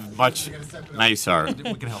much nicer.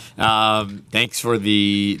 We can help. Thanks for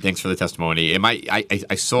the testimony.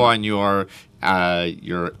 I saw on your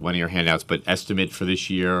one of your handouts, but estimate for this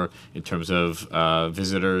year in terms of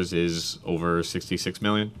visitors is over 66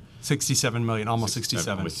 million. 67 million, almost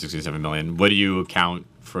 67. Almost 67 million. What do you account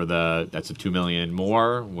for that's a 2 million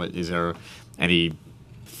more? What is there any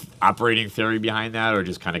operating theory behind that, or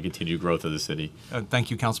just kind of continued growth of the city?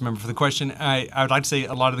 Thank you, Councilmember, for the question. I would like to say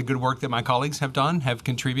a lot of the good work that my colleagues have done have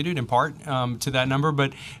contributed in part to that number,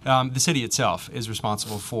 but the city itself is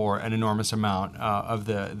responsible for an enormous amount of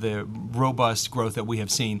the robust growth that we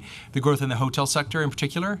have seen. The growth in the hotel sector in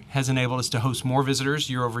particular has enabled us to host more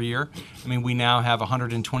visitors year over year. I mean, we now have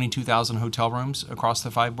 122,000 hotel rooms across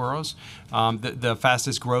the 5 boroughs. The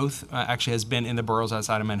fastest growth actually has been in the boroughs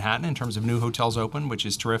outside of Manhattan in terms of new hotels open, which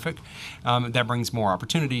is terrific. That brings more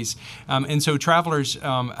opportunities, and so travelers,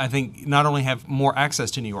 I think, not only have more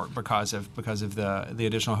access to New York because of the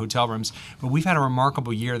additional hotel rooms, but we've had a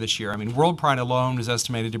remarkable year this year. I mean, World Pride alone is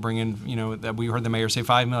estimated to bring in, that we heard the mayor say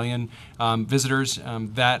 5 million visitors.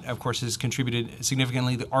 That, of course, has contributed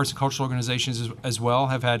significantly. The arts and cultural organizations as well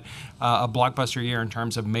have had a blockbuster year in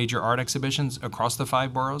terms of major art exhibitions across the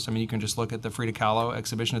 5 boroughs. I mean, you can just look at the Frida Kahlo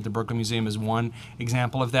exhibition at the Brooklyn Museum as one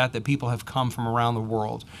example of that people have come from around the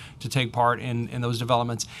world to take part in those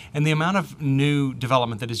developments. And the amount of new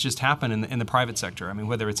development that has just happened in the private sector, I mean,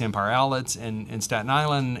 whether it's Empire Outlets in Staten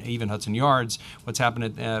Island, even Hudson Yards, what's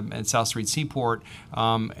happened at South Street Seaport,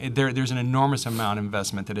 there's an enormous amount of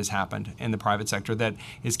investment that has happened in the private sector that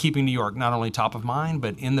is keeping New York not only top of mind,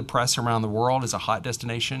 but in the press around the world as a hot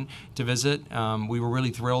destination to visit. We were really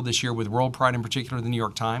thrilled this year with World Pride, in particular the New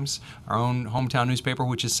York Times, our own hometown newspaper,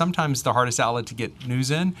 which is sometimes the hardest outlet to get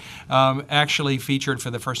news in, actually featured for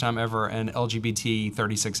the first time ever an LGBT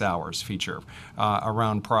 36 Hours feature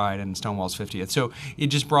around Pride and Stonewall's 50th. So it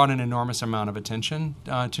just brought an enormous amount of attention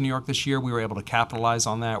to New York this year. We were able to capitalize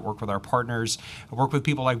on that, work with our partners, work with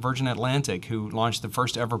people like Virgin Atlantic, who launched the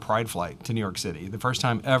first ever Pride flight to New York City. The first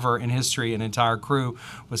time ever in history an entire crew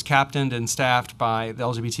was captained and staffed by the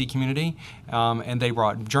LGBT community, and they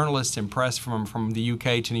brought journalists and press from the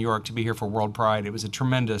UK to New York to be here for World Pride. It was a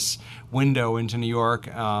tremendous window into New York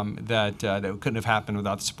that couldn't have happened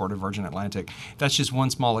without the support of Virgin Atlantic. That's just one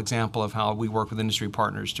small example of how we work with industry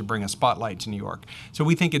partners to bring a spotlight to New York. So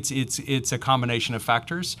we think it's a combination of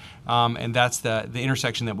factors, and that's the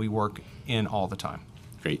intersection that we work in all the time.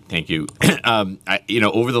 Great, thank you.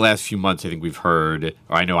 Over the last few months, I think we've heard,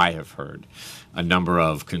 or I know I have heard, a number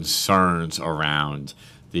of concerns around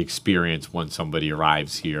the experience once somebody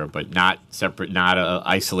arrives here, but not separate, not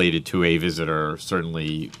isolated to a visitor.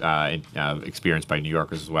 Certainly experienced by New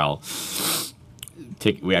Yorkers as well.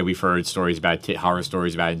 We've heard stories about horror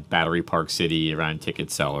stories about Battery Park City around ticket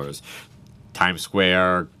sellers. Times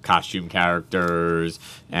Square, costume characters,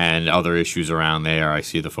 and other issues around there. I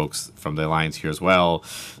see the folks from the Alliance here as well.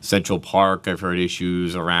 Central Park, I've heard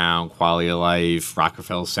issues around quality of life.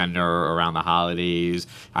 Rockefeller Center around the holidays.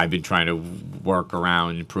 I've been trying to work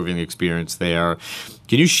around improving the experience there.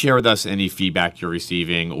 Can you share with us any feedback you're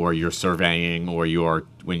receiving, or you're surveying, or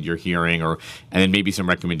when you're hearing, and then maybe some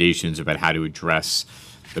recommendations about how to address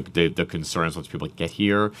the concerns once people get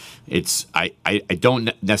here? I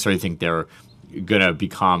don't necessarily think they're going to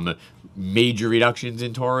become major reductions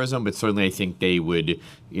in tourism, but certainly I think they would,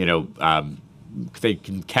 they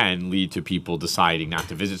can lead to people deciding not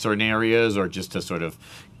to visit certain areas, or just to sort of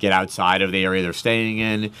get outside of the area they're staying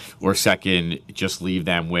in, or second, just leave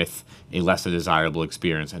them with a less desirable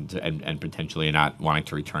experience and potentially not wanting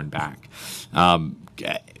to return back.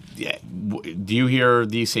 Do you hear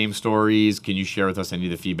these same stories? Can you share with us any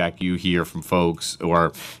of the feedback you hear from folks, or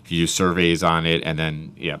if you do surveys on it, and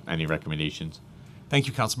then any recommendations? Thank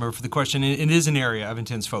you, Councilmember, for the question. It is an area of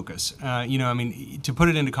intense focus. To put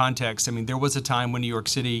it into context, there was a time when New York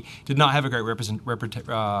City did not have a great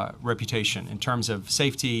reputation in terms of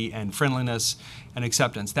safety and friendliness and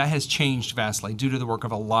acceptance. That has changed vastly due to the work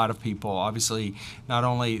of a lot of people. Obviously, not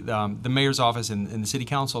only the mayor's office and the city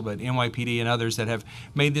council, but NYPD and others that have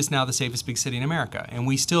made this now the safest big city in America. And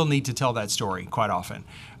we still need to tell that story quite often.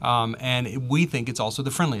 And we think it's also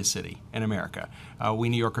the friendliest city in America. We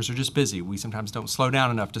New Yorkers are just busy. We sometimes don't slow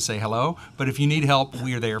down enough to say hello, but if you need help,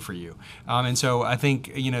 we are there for you. And so I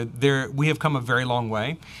think we have come a very long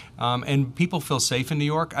way, and people feel safe in New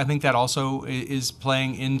York. I think that also is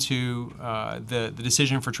playing into the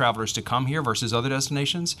decision for travelers to come here versus other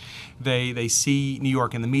destinations. They see New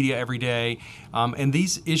York in the media every day, and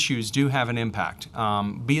these issues do have an impact.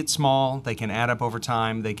 Be it small, they can add up over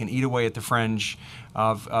time. They can eat away at the fringe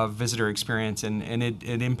of visitor experience, and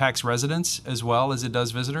it impacts residents as well as it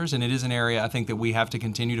does visitors, and it is an area I think that we have to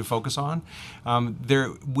continue to focus on.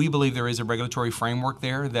 We believe there is a regulatory framework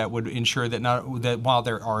there that would ensure that while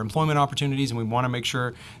there are employment opportunities, and we want to make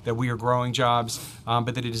sure that we are growing jobs,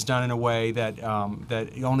 but that it is done in a way that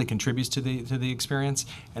only contributes to the experience,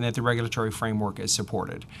 and that the regulatory framework is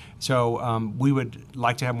supported. So we would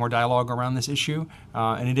like to have more dialogue around this issue,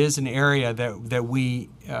 and it is an area that we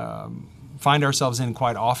find ourselves in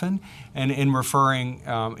quite often, and in referring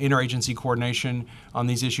interagency coordination on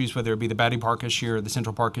these issues, whether it be the Battery Park issue or the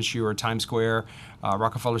Central Park issue or Times Square,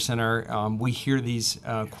 Rockefeller Center. We hear these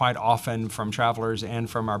quite often from travelers and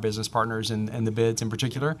from our business partners and the bids in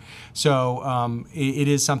particular. So it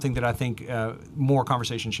is something that I think more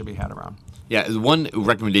conversation should be had around. Yeah, one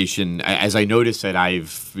recommendation, as I noticed that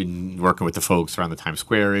I've been working with the folks around the Times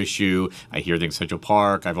Square issue, I hear things Central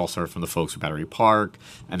Park, I've also heard from the folks from Battery Park,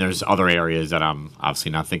 and there's other areas that I'm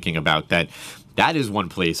obviously not thinking about, that is one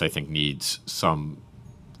place I think needs some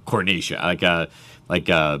coordination. I think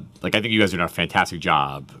you guys are doing a fantastic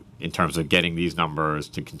job in terms of getting these numbers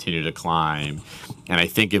to continue to climb. And I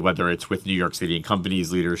think whether it's with New York City and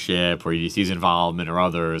companies leadership or EDC's involvement or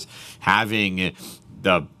others, having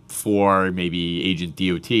the for maybe Agent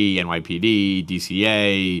DOT, NYPD,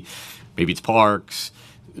 DCA, maybe it's parks,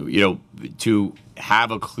 to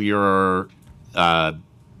have a clearer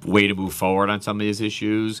way to move forward on some of these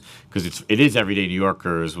issues, because it is everyday New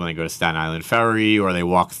Yorkers when they go to Staten Island Ferry or they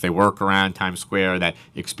work around Times Square that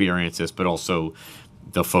experience this, but also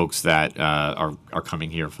the folks that are coming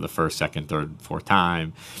here for the first, second, third, fourth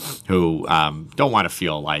time, who don't want to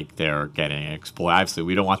feel like they're getting exploited. Obviously,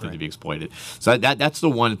 we don't want them to be exploited. So that's the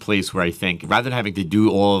one place where I think, rather than having to do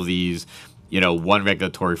all of these, one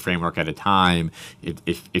regulatory framework at a time,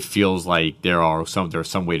 it feels like there's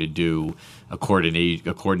some way to do a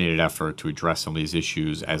coordinated effort to address some of these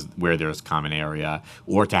issues where there's common area,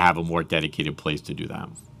 or to have a more dedicated place to do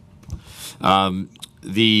them.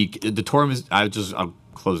 The tourism is, I'll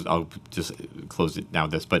just close it now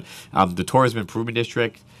with this, but the Tourism Improvement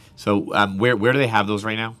District, so where do they have those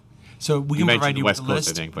right now? So we can provide you with a list.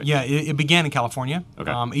 I think, but yeah, it began in California.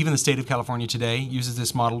 Okay. Even the state of California today uses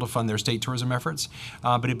this model to fund their state tourism efforts,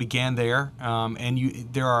 but it began there.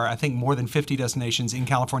 There are, I think, more than 50 destinations in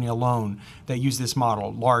California alone that use this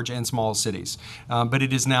model, large and small cities. But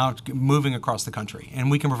it is now moving across the country, and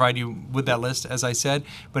we can provide you with that list, as I said.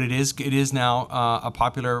 But it is now a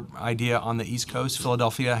popular idea on the East Coast.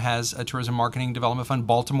 Philadelphia has a tourism marketing development fund.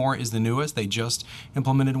 Baltimore is the newest. They just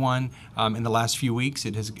implemented one in the last few weeks.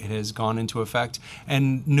 It has has gone into effect.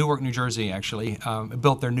 And Newark, New Jersey, actually,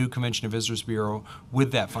 built their new Convention and Visitors Bureau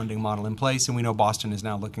with that funding model in place, and we know Boston is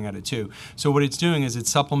now looking at it too. So what it's doing is it's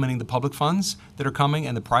supplementing the public funds that are coming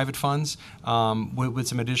and the private funds with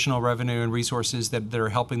some additional revenue and resources that are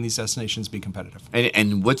helping these destinations be competitive.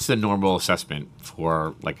 And what's the normal assessment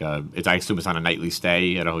for I assume it's on a nightly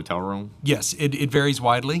stay at a hotel room? Yes, it varies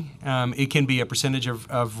widely. It can be a percentage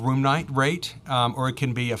of room night rate, or it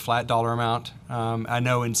can be a flat dollar amount. I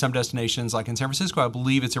know in some destinations, like in San Francisco, I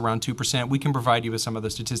believe it's around 2%. We can provide you with some of the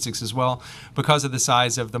statistics as well. Because of the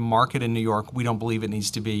size of the market in New York, we don't believe it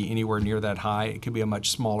needs to be anywhere near that high. It could be a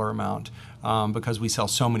much smaller amount because we sell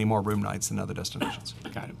so many more room nights than other destinations.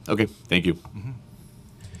 Got it. Okay, thank you. Mm-hmm.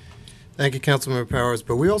 Thank you, Councilmember Powers.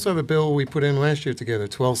 But we also have a bill we put in last year together,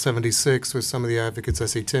 1276, with some of the advocates. I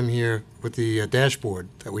see Tim here with the dashboard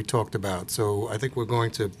that we talked about. So I think we're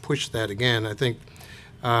going to push that again. I think,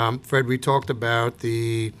 Fred, we talked about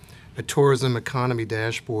the tourism economy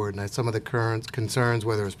dashboard and some of the current concerns,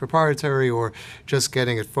 whether it's proprietary or just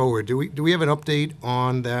getting it forward. Do we have an update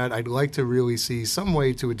on that? I'd like to really see some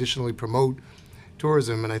way to additionally promote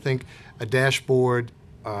tourism, and I think a dashboard,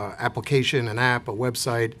 application, an app, a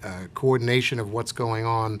website, coordination of what's going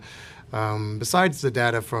on, besides the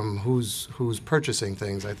data from who's purchasing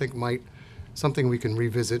things, I think might something we can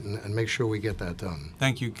revisit and make sure we get that done.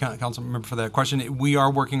 Thank you, Councilmember, for that question. We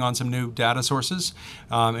are working on some new data sources.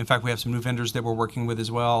 In fact, we have some new vendors that we're working with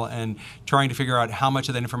as well, and trying to figure out how much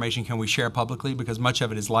of that information can we share publicly, because much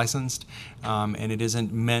of it is licensed and it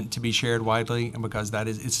isn't meant to be shared widely, because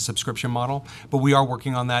it's a subscription model. But we are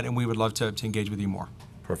working on that, and we would love to engage with you more.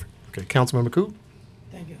 Perfect. Okay, Councilmember Koo.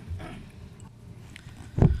 Thank you.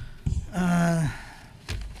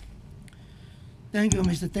 Thank you,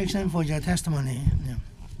 Mr. Dixon, for your testimony. Yeah.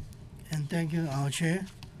 And thank you, our chair.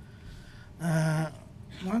 My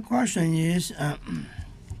question is,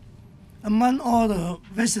 among all the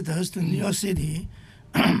visitors to New York City,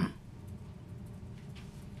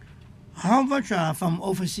 how much are from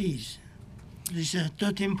overseas? This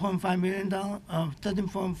 $13.5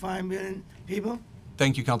 million people?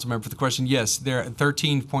 Thank you, Councilmember, for the question. Yes, there are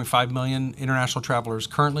 13.5 million international travelers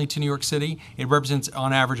currently to New York City. It represents,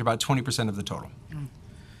 on average, about 20% of the total.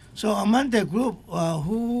 So among the group,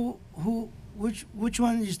 which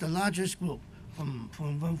one is the largest group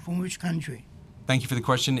from which country? Thank you for the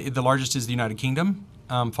question. The largest is the United Kingdom,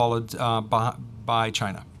 followed by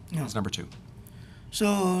China. Yeah. That's number 2.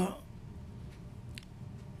 So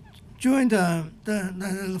during for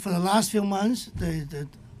the last few months,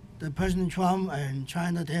 the President Trump and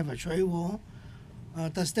China, they have a trade war.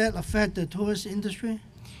 Does that affect the tourist industry?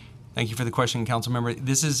 Thank you for the question, Councilmember.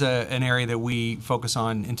 This is an area that we focus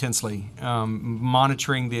on intensely,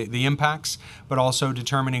 monitoring the impacts, but also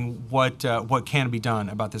determining what can be done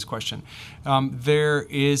about this question. There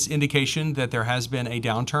is indication that there has been a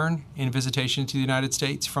downturn in visitation to the United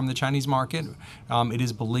States from the Chinese market. It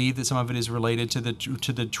is believed that some of it is related to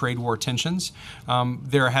the trade war tensions.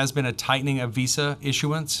 There has been a tightening of visa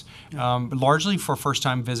issuance, largely for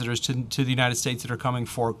first-time visitors to the United States that are coming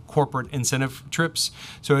for corporate incentive trips.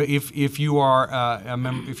 So if you are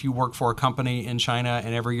if you work for a company in China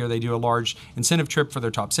and every year they do a large incentive trip for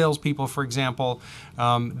their top salespeople, for example,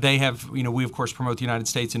 they have, we of course promote the United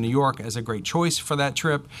States and New York as a great choice for that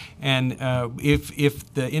trip. And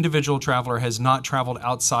if the individual traveler has not traveled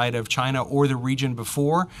outside of China or the region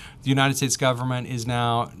before, the United States government is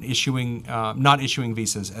now not issuing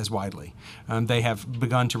visas as widely. They have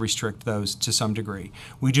begun to restrict those to some degree.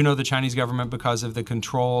 We do know the Chinese government, because of the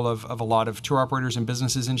control of a lot of tour operators and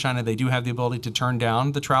businesses in China, they do have the ability to turn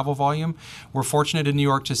down the travel volume. We're fortunate in New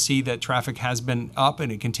York to see that traffic has been up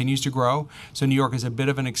and it continues to grow. So New York is a bit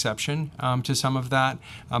of an exception to some of that,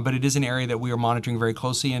 but it is an area that we are monitoring very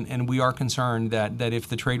closely, and we are concerned that if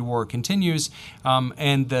the trade war continues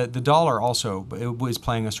and the dollar also is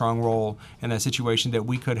playing a strong role in that situation, that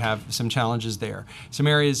we could have some challenges there. Some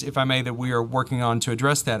areas, if I may, that we are working on to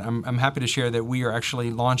address that. I'm happy to share that we are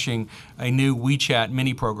actually launching a new WeChat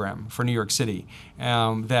mini program for New York City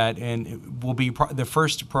and will be the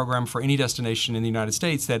first program for any destination in the United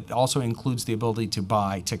States that also includes the ability to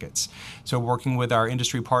buy tickets. So working with our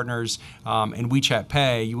industry partners in WeChat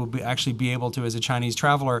Pay, you will actually be able to, as a Chinese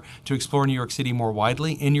traveler, to explore New York City more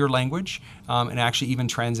widely in your language and actually even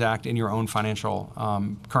transact in your own financial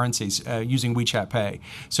currencies using WeChat Pay.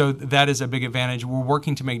 So that is a big advantage. We're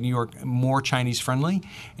working to make New York more Chinese friendly,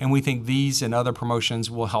 and we think these and other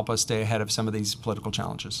promotions will help us stay ahead of some of these political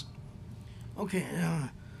challenges. Okay.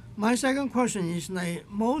 My second question is, like,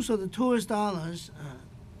 most of the tourist dollars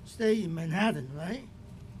stay in Manhattan, right?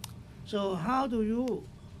 So how do you,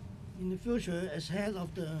 in the future, as head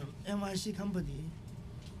of the NYC company,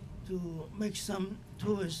 to make some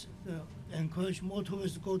tourists, encourage more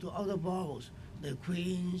tourists to go to other boroughs, like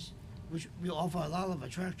Queens, which we offer a lot of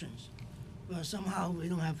attractions. But somehow we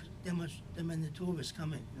don't have that many tourists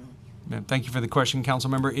coming, you know. Thank you for the question, Council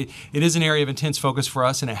Member. It is an area of intense focus for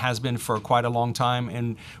us, and it has been for quite a long time.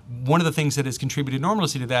 And one of the things that has contributed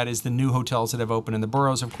enormously to that is the new hotels that have opened in the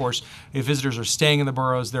boroughs. Of course, if visitors are staying in the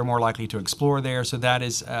boroughs, they're more likely to explore there, so that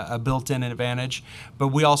is a built-in advantage. But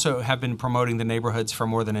we also have been promoting the neighborhoods for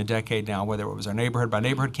more than a decade now, whether it was our Neighborhood by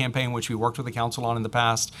Neighborhood campaign, which we worked with the Council on in the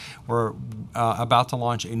past. We're about to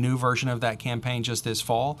launch a new version of that campaign just this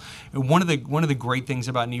fall. One of the great things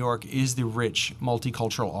about New York is the rich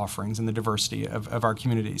multicultural offerings and the diversity of our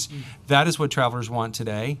communities. That is what travelers want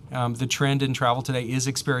today. The trend in travel today is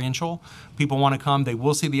experiential. People want to come. They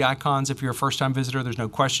will see the icons. If you're a first-time visitor, there's no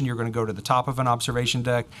question you're going to go to the top of an observation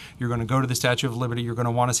deck. You're going to go to the Statue of Liberty. You're going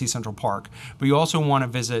to want to see Central Park. But you also want to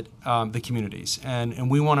visit the communities. And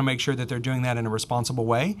we want to make sure that they're doing that in a responsible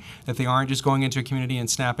way, that they aren't just going into a community and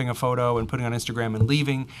snapping a photo and putting on Instagram and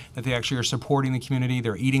leaving, that they actually are supporting the community.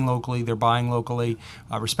 They're eating locally. They're buying locally,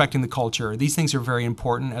 respecting the culture. These things are very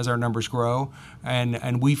important as our numbers grow,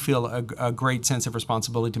 and we feel a great sense of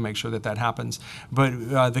responsibility to make sure that that happens.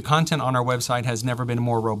 But the content on our website has never been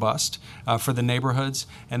more robust for the neighborhoods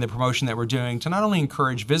and the promotion that we're doing to not only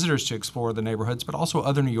encourage visitors to explore the neighborhoods, but also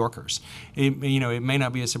other New Yorkers. It may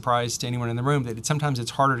not be a surprise to anyone in the room that sometimes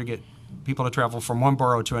it's harder to get people to travel from one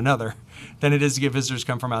borough to another than it is to get visitors to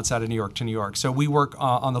come from outside of New York to New York. So we work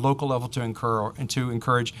on the local level to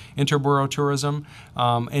encourage interborough tourism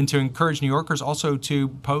and to encourage New Yorkers also to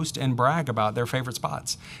post and brag about their favorite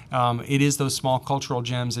spots. It is those small cultural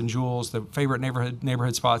gems and jewels, the favorite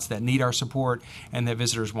neighborhood spots that need our support and that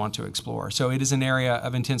visitors want to explore. So it is an area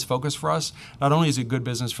of intense focus for us. Not only is it good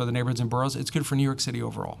business for the neighborhoods and boroughs, it's good for New York City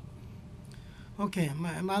overall. Okay,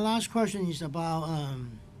 my last question is about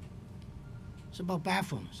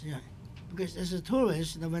bathrooms, yeah. Because as a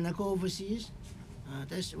tourist, when I go overseas,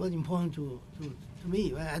 that's very important to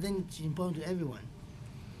me, right? I think it's important to everyone.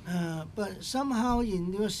 But somehow in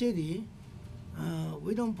New York City,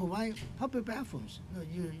 we don't provide public bathrooms.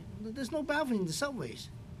 There's no bathroom in the subways,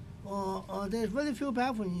 or there's very few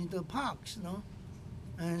bathrooms in the parks, you know.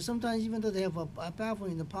 And sometimes even though they have a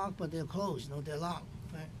bathroom in the park, but they're closed, you know, they're locked,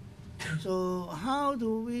 right? So how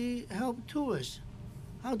do we help tourists?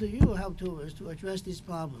 How do you help tourists to address this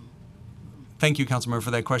problem? Thank you, Councilmember,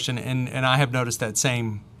 for that question. And I have noticed that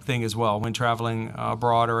same thing as well when traveling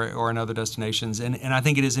abroad or in other destinations. And I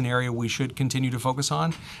think it is an area we should continue to focus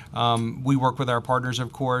on. We work with our partners,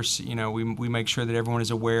 of course. We make sure that everyone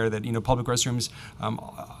is aware that, public restrooms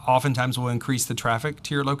oftentimes will increase the traffic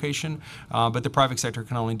to your location, but the private sector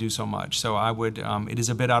can only do so much. So I would, it is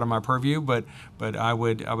a bit out of my purview, but I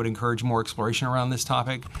would encourage more exploration around this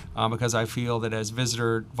topic because I feel that as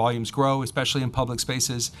visitor volumes grow, especially in public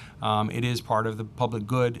spaces, it is part of the public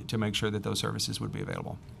good to make sure that those services would be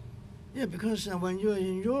available. Yeah, because when you're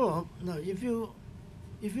in Europe, if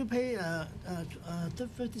you pay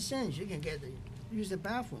 50 cents, you can use the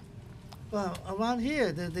bathroom. But around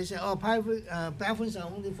here, they say, private bathrooms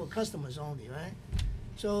are only for customers only, right?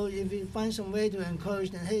 So if you find some way to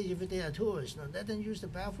encourage them, hey, if they are tourists, let them use the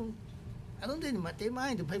bathroom. I don't think they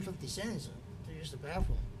mind to pay 50 cents to use the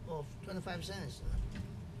bathroom, or 25 cents.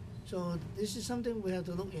 So this is something we have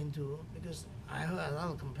to look into, because I heard a lot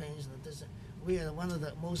of complaints that we are one of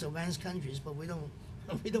the most advanced countries, but we don't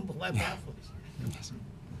provide bathrooms. Yes.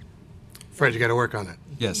 Fred, you got to work on it.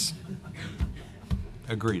 Yes.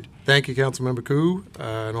 Agreed. Thank you, Councilmember Koo,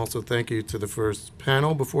 and also thank you to the first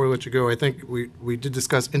panel. Before I let you go, I think we did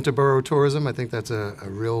discuss interborough tourism. I think that's a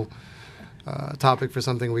real topic for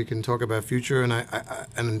something we can talk about future. And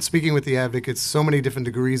and speaking with the advocates, so many different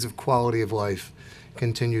degrees of quality of life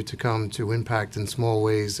continue to come to impact in small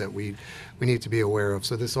ways that we need to be aware of.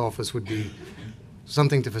 So this office would be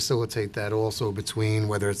something to facilitate that also between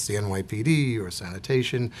whether it's the NYPD or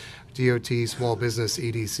sanitation, DOT, small business,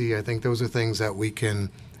 EDC. I think those are things that we can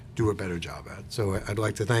do a better job at. So I'd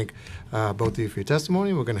like to thank both of you for your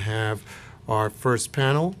testimony. We're going to have our first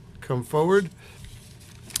panel come forward.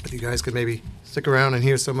 If you guys could maybe stick around and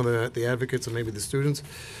hear some of the advocates and maybe the students.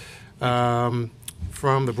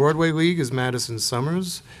 From the Broadway League is Madison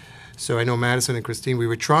Summers. So I know Madison and Christine, we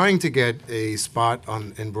were trying to get a spot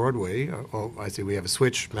in Broadway. I see we have a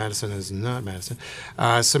switch. Madison is not Madison.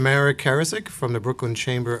 Samara Karasik from the Brooklyn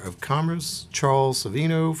Chamber of Commerce, Charles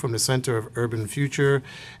Savino from the Center of Urban Future,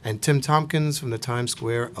 and Tim Tompkins from the Times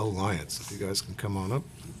Square Alliance. If you guys can come on up.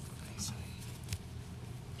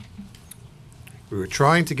 We were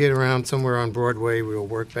trying to get around somewhere on Broadway. We will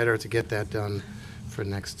work better to get that done for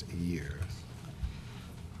next year.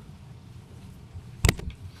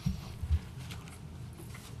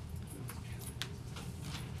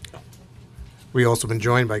 We also been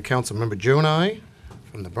joined by Councilmember Jonai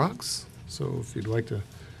from the Bronx. So if you'd like to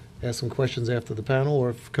ask some questions after the panel,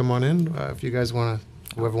 or come on in, if you guys want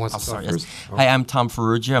to, whoever wants to talk first. Hi, I'm Tom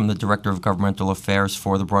Ferrugia. I'm the Director of Governmental Affairs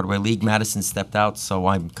for the Broadway League. Madison stepped out, so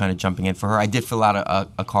I'm kind of jumping in for her. I did fill out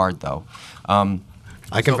a card, though.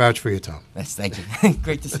 I can vouch for you, Tom. Yes, thank you.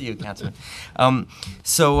 Great to see you, Councilman.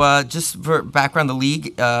 Just for background, the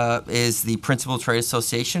League is the principal trade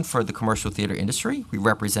association for the commercial theater industry. We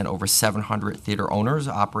represent over 700 theater owners,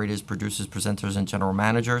 operators, producers, presenters, and general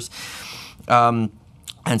managers, and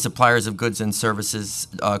suppliers of goods and services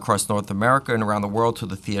across North America and around the world to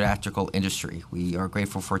the theatrical industry. We are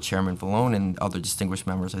grateful for Chairman Vallone and other distinguished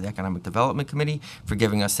members of the Economic Development Committee for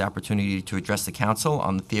giving us the opportunity to address the Council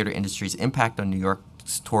on the theater industry's impact on New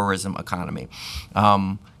York's tourism economy.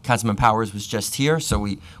 Councilman Powers was just here, so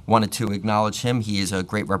we wanted to acknowledge him. He is a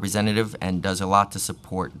great representative and does a lot to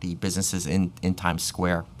support the businesses in Times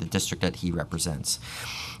Square, the district that he represents.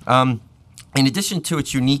 In addition to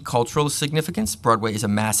its unique cultural significance, Broadway is a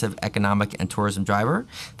massive economic and tourism driver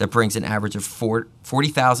that brings an average of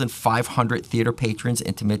 40,500 theater patrons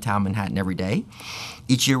into Midtown Manhattan every day.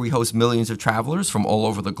 Each year we host millions of travelers from all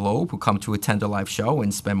over the globe who come to attend a live show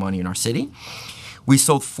and spend money in our city. We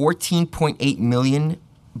sold 14.8 million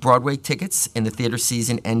Broadway tickets in the theater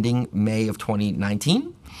season ending May of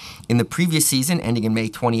 2019. In the previous season, ending in May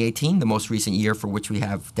 2018, the most recent year for which we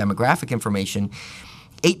have demographic information,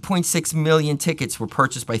 8.6 million tickets were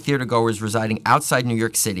purchased by theatergoers residing outside New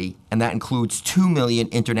York City, and that includes 2 million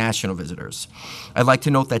international visitors. I'd like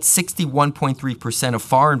to note that 61.3% of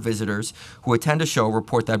foreign visitors who attend a show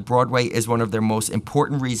report that Broadway is one of their most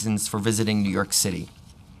important reasons for visiting New York City.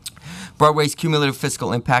 Broadway's cumulative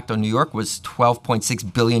fiscal impact on New York was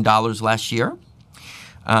 $12.6 billion last year.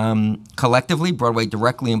 Collectively, Broadway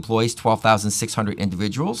directly employs 12,600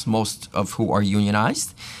 individuals, most of who are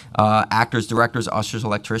unionized. Actors, directors, ushers,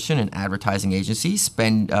 electricians, and advertising agencies.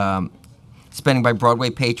 Spending by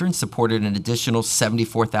Broadway patrons supported an additional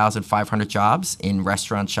 74,500 jobs in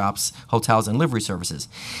restaurants, shops, hotels, and livery services.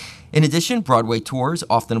 In addition, Broadway tours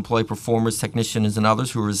often employ performers, technicians, and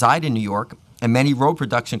others who reside in New York, and many road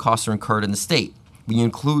production costs are incurred in the state. When you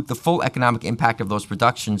include the full economic impact of those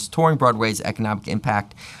productions, touring Broadway's economic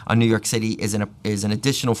impact on New York City is an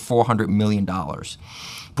additional $400 million.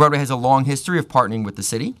 Broadway has a long history of partnering with the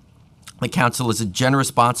city. The Council is a generous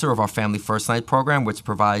sponsor of our Family First Night program, which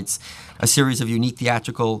provides a series of unique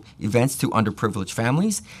theatrical events to underprivileged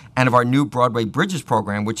families, and of our new Broadway Bridges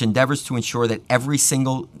program, which endeavors to ensure that every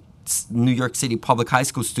single New York City public high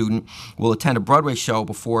school student will attend a Broadway show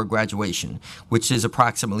before graduation, which is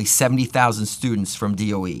approximately 70,000 students from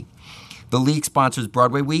DOE. The League sponsors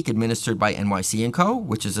Broadway Week, administered by NYC&Co.,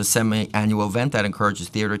 which is a semi-annual event that encourages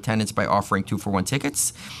theater attendance by offering 2-for-1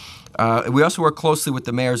 tickets. We also work closely with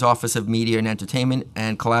the Mayor's Office of Media and Entertainment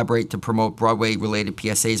and collaborate to promote Broadway-related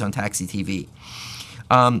PSAs on Taxi TV.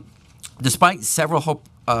 Despite several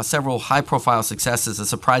high-profile successes, a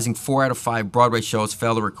surprising 4 out of 5 Broadway shows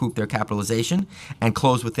fail to recoup their capitalization and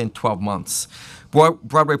close within 12 months.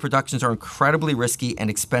 Broadway productions are incredibly risky and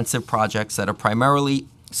expensive projects that are primarily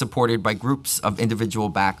supported by groups of individual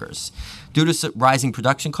backers. Due to rising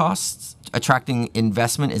production costs, attracting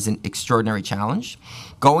investment is an extraordinary challenge.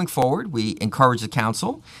 Going forward, we encourage the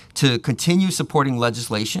Council to continue supporting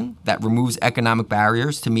legislation that removes economic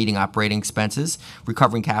barriers to meeting operating expenses,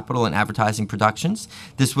 recovering capital, and advertising productions.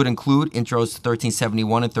 This would include intros to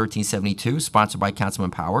 1371 and 1372, sponsored by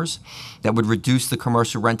Councilman Powers, that would reduce the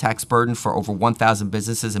commercial rent tax burden for over 1,000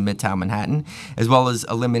 businesses in Midtown Manhattan, as well as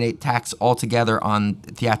eliminate tax altogether on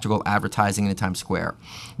theatrical advertising in Times Square.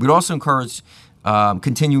 We'd also encourage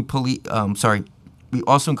continuing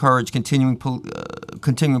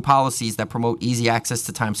policies that promote easy access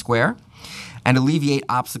to Times Square and alleviate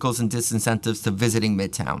obstacles and disincentives to visiting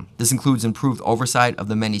Midtown. This includes improved oversight of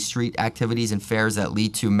the many street activities and fairs that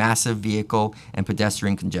lead to massive vehicle and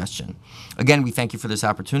pedestrian congestion. Again, we thank you for this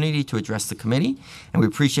opportunity to address the committee, and we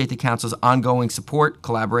appreciate the Council's ongoing support,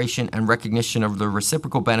 collaboration, and recognition of the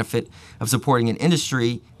reciprocal benefit of supporting an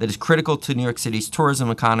industry that is critical to New York City's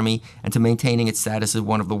tourism economy and to maintaining its status as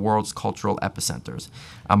one of the world's cultural epicenters.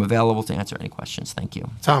 I'm available to answer any questions. Thank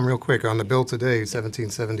you. Tom, real quick, on the bill today,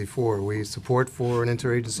 1774, we support for an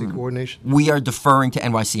interagency coordination? We are deferring to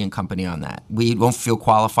NYC and Company on that. We don't feel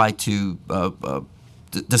qualified to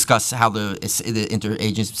discuss how the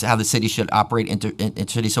interagency, how the city should operate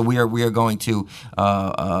intercity. So we are going to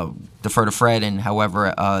defer to Fred, and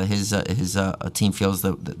however his team feels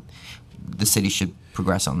that the city should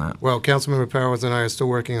progress on that. Well, Councilmember Powers and I are still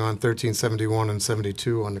working on 1371 and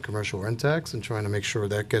 72 on the commercial rent tax and trying to make sure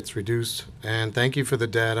that gets reduced. And thank you for the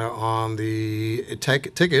data on the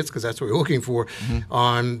tickets, because that's what we're looking for,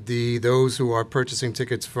 on those who are purchasing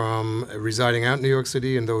tickets from residing out in New York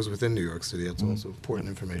City and those within New York City. That's also important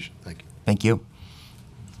information. Thank you. Thank you.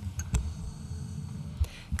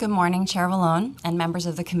 Good morning, Chair Vallone and members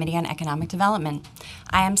of the Committee on Economic Development.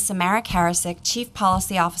 I am Samara Karasik, Chief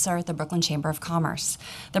Policy Officer at the Brooklyn Chamber of Commerce.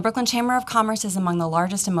 The Brooklyn Chamber of Commerce is among the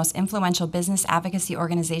largest and most influential business advocacy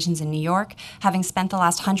organizations in New York, having spent the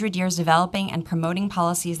last 100 years developing and promoting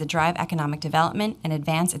policies that drive economic development and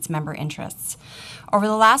advance its member interests. Over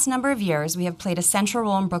the last number of years, we have played a central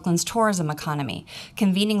role in Brooklyn's tourism economy,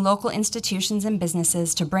 convening local institutions and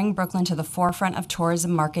businesses to bring Brooklyn to the forefront of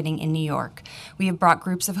tourism marketing in New York. We have brought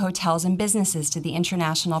groups of hotels and businesses to the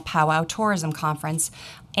International Powwow Tourism Conference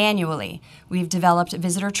annually. We've developed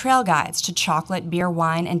visitor trail guides to chocolate, beer,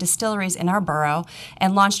 wine, and distilleries in our borough,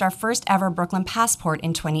 and launched our first ever Brooklyn Passport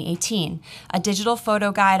in 2018, a digital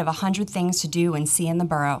photo guide of 100 things to do and see in the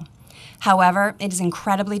borough. However, it is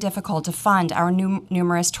incredibly difficult to fund our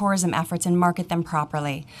numerous tourism efforts and market them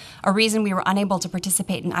properly, a reason we were unable to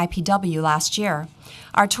participate in IPW last year.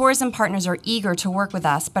 Our tourism partners are eager to work with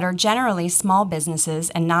us, but are generally small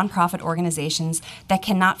businesses and nonprofit organizations that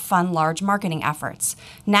cannot fund large marketing efforts.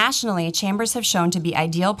 Nationally, chambers have shown to be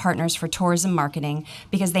ideal partners for tourism marketing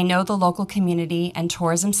because they know the local community and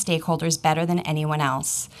tourism stakeholders better than anyone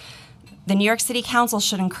else. The New York City Council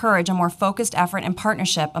should encourage a more focused effort and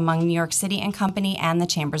partnership among New York City and Company and the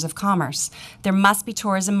Chambers of Commerce. There must be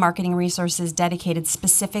tourism marketing resources dedicated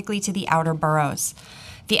specifically to the outer boroughs.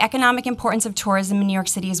 The economic importance of tourism in New York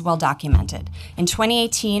City is well documented. In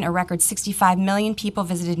 2018, a record 65 million people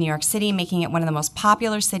visited New York City, making it one of the most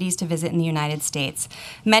popular cities to visit in the United States.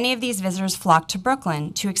 Many of these visitors flocked to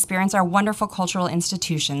Brooklyn to experience our wonderful cultural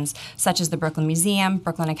institutions, such as the Brooklyn Museum,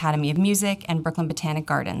 Brooklyn Academy of Music, and Brooklyn Botanic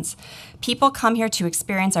Gardens. People come here to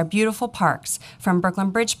experience our beautiful parks, from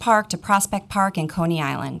Brooklyn Bridge Park to Prospect Park and Coney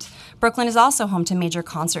Island. Brooklyn is also home to major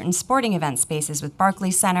concert and sporting event spaces with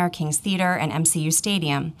Barclays Center, King's Theater, and MCU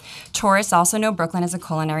Stadium. Tourists also know Brooklyn as a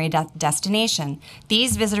culinary destination.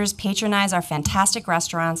 These visitors patronize our fantastic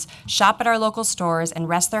restaurants, shop at our local stores, and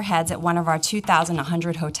rest their heads at one of our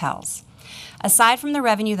 2,100 hotels. Aside from the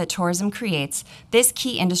revenue that tourism creates, this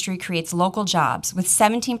key industry creates local jobs, with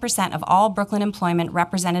 17% of all Brooklyn employment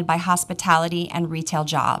represented by hospitality and retail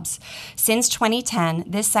jobs. Since 2010,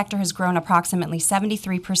 this sector has grown approximately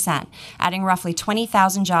 73%, adding roughly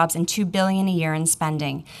 20,000 jobs and $2 billion a year in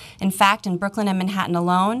spending. In fact, in Brooklyn and Manhattan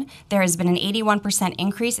alone, there has been an 81%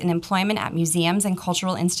 increase in employment at museums and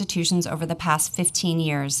cultural institutions over the past 15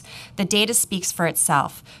 years. The data speaks for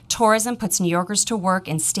itself. Tourism puts New Yorkers to work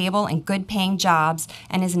in stable and good-paying jobs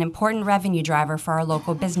and is an important revenue driver for our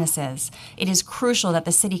local businesses. It is crucial that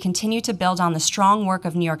the city continue to build on the strong work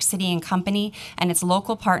of New York City and Company and its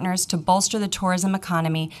local partners to bolster the tourism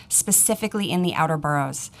economy, specifically in the outer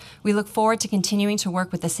boroughs. We look forward to continuing to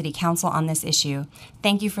work with the City Council on this issue.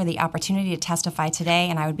 Thank you for the opportunity to testify today,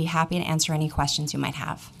 and I would be happy to answer any questions you might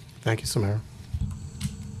have. Thank you, Samara.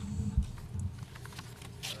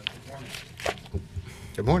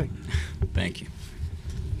 Good morning. Thank you.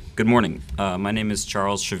 Good morning. My name is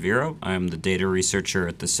Charles Shaviro. I am the data researcher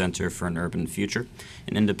at the Center for an Urban Future,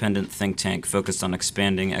 an independent think tank focused on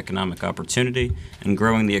expanding economic opportunity and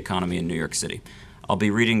growing the economy in New York City. I'll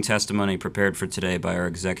be reading testimony prepared for today by our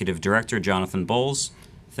Executive Director, Jonathan Bowles.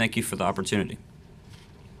 Thank you for the opportunity.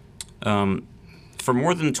 For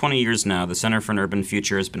more than 20 years now, the Center for an Urban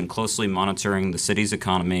Future has been closely monitoring the city's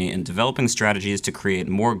economy and developing strategies to create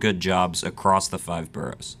more good jobs across the 5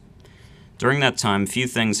 boroughs. During that time, few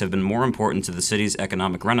things have been more important to the city's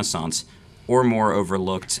economic renaissance or more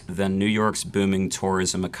overlooked than New York's booming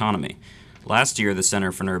tourism economy. Last year, the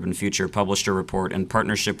Center for an Urban Future published a report in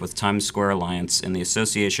partnership with Times Square Alliance and the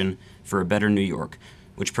Association for a Better New York,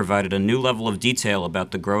 which provided a new level of detail about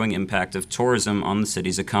the growing impact of tourism on the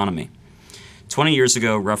city's economy. 20 years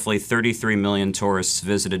ago, roughly 33 million tourists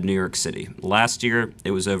visited New York City. Last year,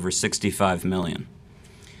 it was over 65 million.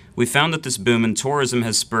 We found that this boom in tourism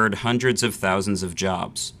has spurred hundreds of thousands of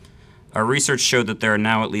jobs. Our research showed that there are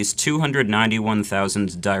now at least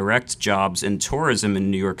 291,000 direct jobs in tourism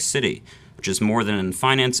in New York City, which is more than in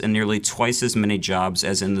finance and nearly twice as many jobs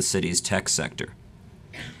as in the city's tech sector.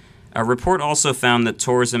 Our report also found that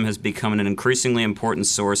tourism has become an increasingly important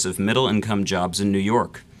source of middle-income jobs in New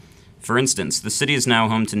York. For instance, the city is now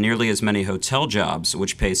home to nearly as many hotel jobs,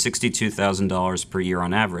 which pay $62,000 per year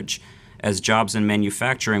on average, as jobs in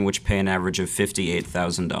manufacturing, which pay an average of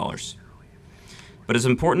 $58,000. But as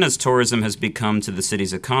important as tourism has become to the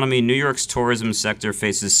city's economy, New York's tourism sector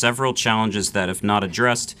faces several challenges that, if not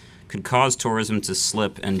addressed, could cause tourism to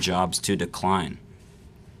slip and jobs to decline.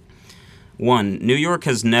 1. New York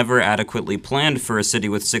has never adequately planned for a city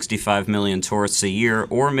with 65 million tourists a year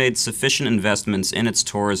or made sufficient investments in its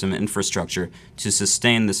tourism infrastructure to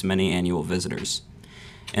sustain this many annual visitors.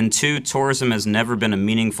 And 2. Tourism has never been a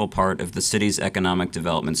meaningful part of the city's economic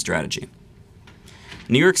development strategy.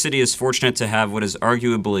 New York City is fortunate to have what is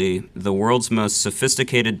arguably the world's most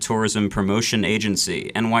sophisticated tourism promotion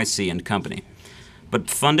agency, NYC & Company. But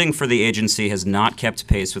funding for the agency has not kept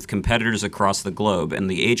pace with competitors across the globe, and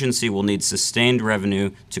the agency will need sustained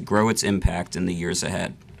revenue to grow its impact in the years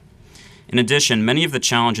ahead. In addition, many of the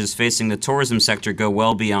challenges facing the tourism sector go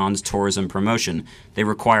well beyond tourism promotion. They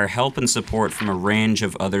require help and support from a range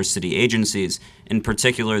of other city agencies, in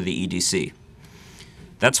particular the EDC.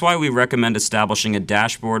 That's why we recommend establishing a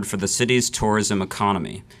dashboard for the city's tourism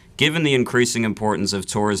economy. Given the increasing importance of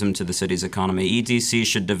tourism to the city's economy, EDC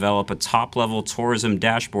should develop a top-level tourism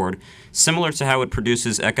dashboard similar to how it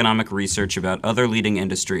produces economic research about other leading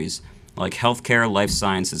industries like healthcare, life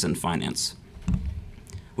sciences, and finance.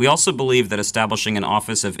 We also believe that establishing an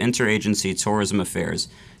Office of Interagency Tourism Affairs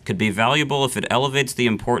could be valuable if it elevates the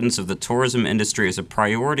importance of the tourism industry as a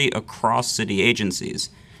priority across city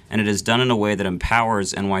agencies, and it is done in a way that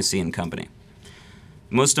empowers NYC & Company.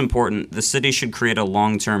 Most important, the city should create a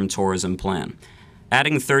long-term tourism plan.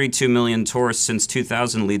 Adding 32 million tourists since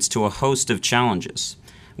 2000 leads to a host of challenges.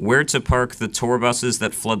 Where to park the tour buses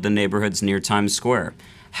that flood the neighborhoods near Times Square,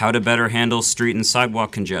 how to better handle street and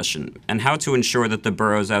sidewalk congestion, and how to ensure that the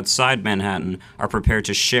boroughs outside Manhattan are prepared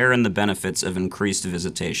to share in the benefits of increased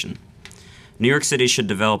visitation. New York City should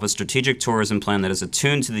develop a strategic tourism plan that is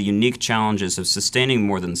attuned to the unique challenges of sustaining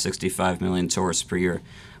more than 65 million tourists per year,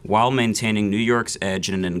 while maintaining New York's edge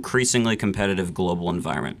in an increasingly competitive global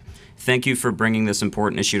environment. Thank you for bringing this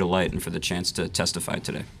important issue to light and for the chance to testify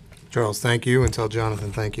today. Charles, thank you, and tell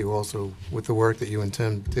Jonathan thank you also with the work that you and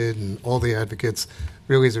Tim did and all the advocates.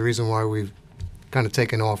 Really is the reason why we've kind of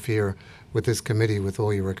taken off here with this committee with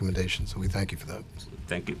all your recommendations, so we thank you for that.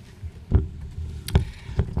 Thank you.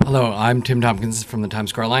 Hello, I'm Tim Tompkins from the Times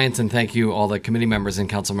Square Alliance, and thank you all the committee members and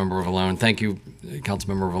Councilmember Vallone. Thank you,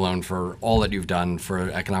 Councilmember Vallone, for all that you've done for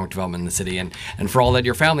economic development in the city and for all that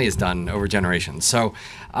your family has done over generations. So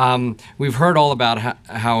we've heard all about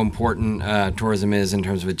how important tourism is in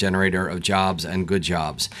terms of a generator of jobs and good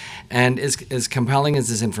jobs. And as compelling as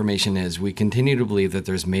this information is, we continue to believe that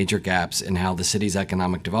there's major gaps in how the city's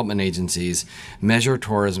economic development agencies measure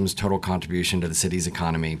tourism's total contribution to the city's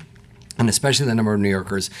economy, and especially the number of New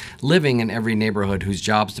Yorkers living in every neighborhood whose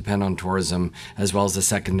jobs depend on tourism, as well as the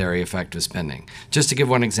secondary effect of spending. Just to give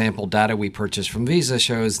one example, data we purchased from Visa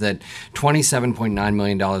shows that $27.9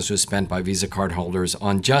 million was spent by Visa card holders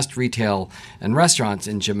on just retail and restaurants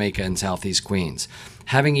in Jamaica and Southeast Queens.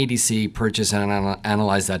 Having EDC purchase and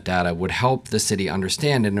analyze that data would help the city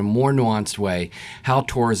understand in a more nuanced way how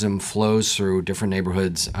tourism flows through different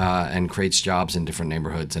neighborhoods and creates jobs in different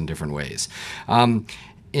neighborhoods in different ways.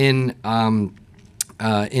 In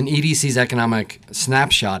EDC's economic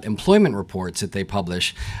snapshot employment reports that they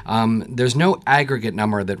publish, there's no aggregate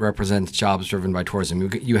number that represents jobs driven by tourism.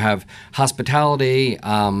 You have hospitality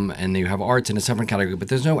and you have arts in a separate category, but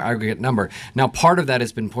there's no aggregate number. Now, part of that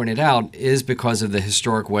has been pointed out is because of the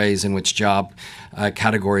historic ways in which job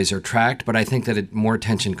categories are tracked, but I think that more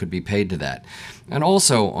attention could be paid to that. And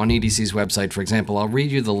also on EDC's website, for example, I'll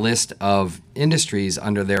read you the list of industries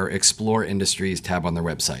under their Explore Industries tab on their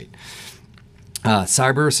website.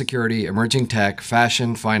 Cybersecurity, emerging tech,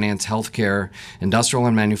 fashion, finance, healthcare, industrial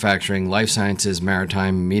and manufacturing, life sciences,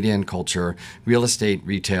 maritime, media and culture, real estate,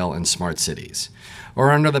 retail, and smart cities.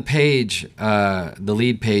 Or under the page, the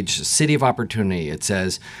lead page, City of Opportunity, it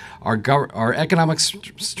says, our economic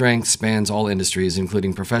strength spans all industries,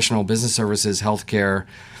 including professional business services, healthcare,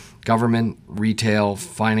 government, retail,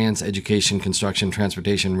 finance, education, construction,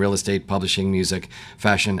 transportation, real estate, publishing, music,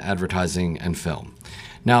 fashion, advertising, and film.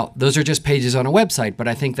 Now, those are just pages on a website, but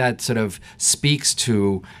I think that sort of speaks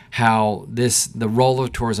to how the role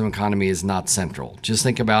of tourism economy is not central. Just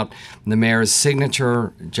think about the mayor's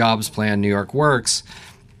signature jobs plan, New York Works,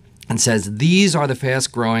 and says these are the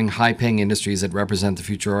fast-growing, high-paying industries that represent the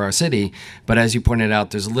future of our city. But as you pointed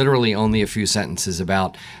out, there's literally only a few sentences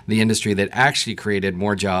about the industry that actually created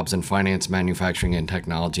more jobs in finance, manufacturing, and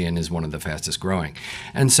technology, and is one of the fastest-growing.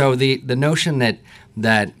 And so the notion that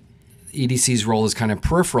EDC's role is kind of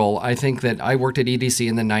peripheral. I think that I worked at EDC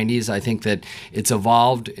in the 90s. I think that it's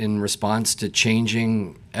evolved in response to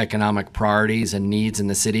changing economic priorities and needs in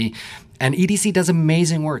the city. And EDC does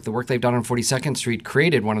amazing work. The work they've done on 42nd Street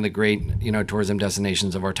created one of the great, tourism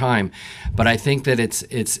destinations of our time. But I think that it's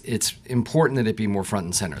important that it be more front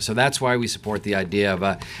and center. So that's why we support the idea of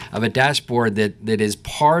a dashboard that is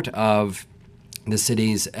part of the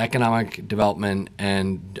city's economic development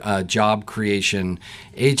and job creation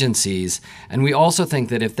agencies. And we also think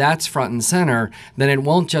that if that's front and center, then it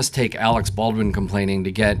won't just take Alex Baldwin complaining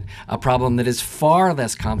to get a problem that is far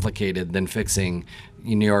less complicated than fixing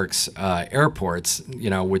New York's airports,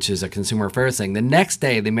 which is a consumer affairs thing. The next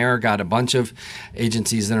day, the mayor got a bunch of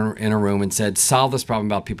agencies in a room and said, solve this problem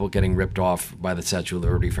about people getting ripped off by the Statue of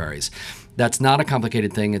Liberty ferries. That's not a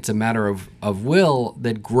complicated thing. It's a matter of will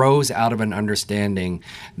that grows out of an understanding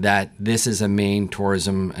that this is a main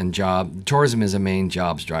tourism is a main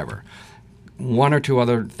jobs driver. One or two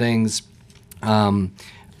other things.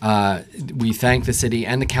 We thank the city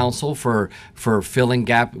and the council for filling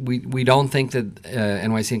gap. We don't think that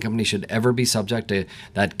NYC and Company should ever be subject to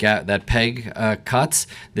that PEG cuts.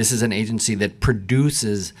 This is an agency that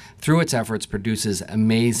through its efforts, produces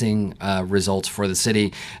amazing results for the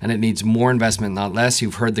city, and it needs more investment, not less.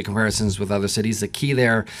 You've heard the comparisons with other cities. The key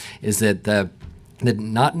there is that the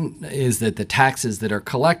taxes that are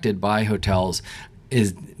collected by hotels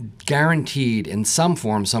is guaranteed in some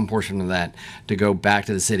form, some portion of that, to go back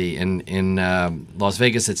to the city. In Las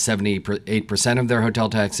Vegas, it's 78% of their hotel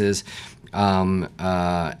taxes,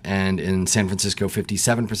 and in San Francisco,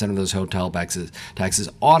 57% of those hotel taxes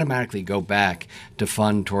automatically go back to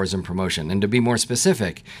fund tourism promotion. And to be more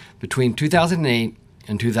specific, between 2008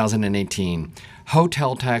 and 2018,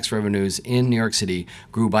 hotel tax revenues in New York City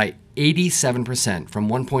grew by 87%, from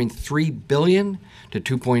 $1.3 billion to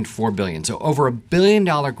 $2.4 billion. So over $1 billion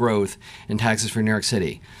growth in taxes for New York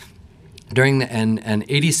City, and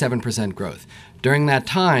 87% growth. During that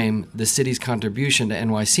time, the city's contribution to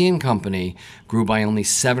NYC and Company grew by only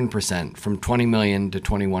 7%, from $20 million to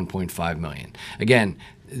 $21.5 million. Again,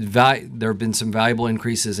 there have been some valuable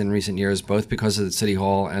increases in recent years, both because of the City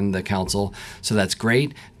Hall and the Council, so that's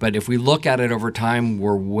great. But if we look at it over time,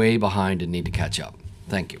 we're way behind and need to catch up.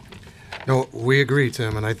 Thank you. No, we agree,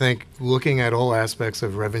 Tim, and I think looking at all aspects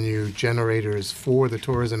of revenue generators for the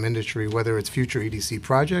tourism industry, whether it's future EDC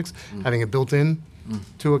projects, having it built in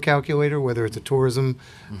to a calculator, whether it's a tourism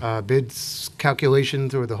bids calculation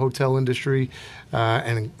to the hotel industry,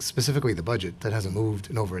 and specifically the budget that hasn't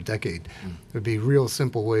moved in over a decade. There'd be real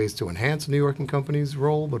simple ways to enhance New York and Company's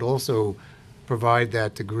role, but also provide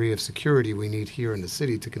that degree of security we need here in the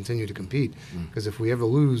city to continue to compete. Because if we ever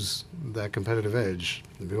lose that competitive edge,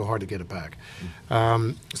 it'll be real hard to get it back.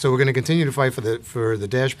 So we're going to continue to fight for the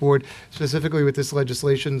dashboard, specifically with this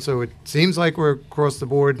legislation. So it seems like we're across the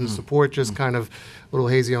board in support, just kind of a little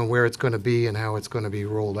hazy on where it's going to be and how it's going to be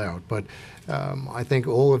rolled out. But I think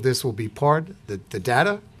all of this will be part. The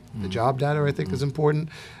data, the job data, I think is important.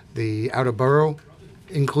 The out-of-borough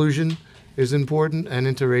inclusion is important, and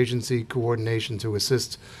interagency coordination to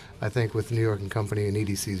assist, I think, with New York and Company and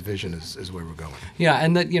EDC's vision is where we're going. Yeah,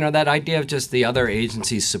 and that idea of just the other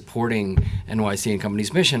agencies supporting NYC and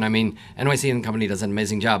Company's mission. I mean, NYC and Company does an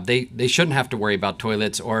amazing job. They shouldn't have to worry about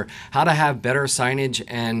toilets or how to have better signage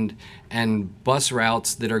and bus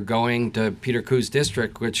routes that are going to Peter Koo's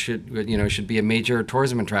district, which should be a major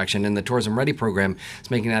tourism attraction, and the Tourism Ready program is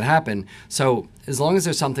making that happen. So as long as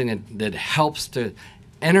there's something that helps to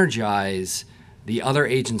energize the other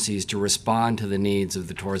agencies to respond to the needs of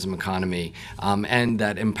the tourism economy, and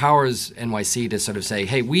that empowers NYC to sort of say,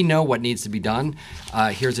 hey, we know what needs to be done.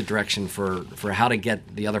 Here's a direction for how to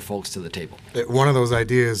get the other folks to the table. One of those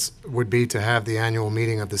ideas would be to have the annual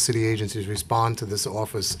meeting of the city agencies respond to this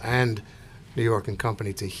office and New York and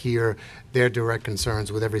Company to hear their direct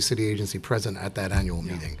concerns with every city agency present at that annual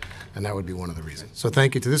meeting. And that would be one of the reasons. So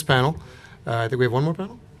thank you to this panel. I think we have one more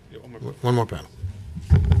panel? Yeah, one more panel.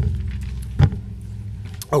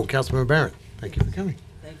 Oh, Councilmember Barrett, thank you for coming.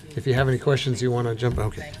 Thank you. If you have any questions you want to jump in,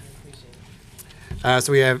 okay.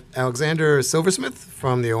 So we have Alexander Silversmith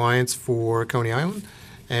from the Alliance for Coney Island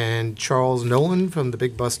and Charles Nolan from the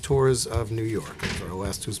Big Bus Tours of New York. Those are our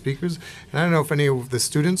last two speakers. And I don't know if any of the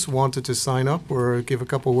students wanted to sign up or give a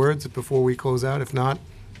couple words before we close out. If not,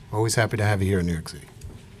 always happy to have you here in New York City.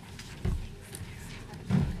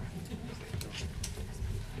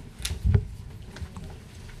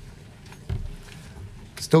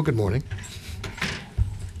 Still good morning.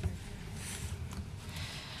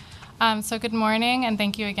 So good morning, and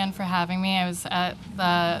thank you again for having me. I was at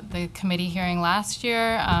the committee hearing last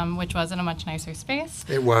year, which was in a much nicer space.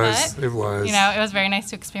 It was. But, It was. You know, it was very nice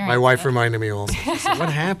to experience. My wife it. reminded me also. She said, "What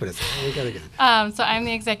happened?" I said, "Oh, we gotta get." So I'm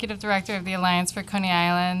the executive director of the Alliance for Coney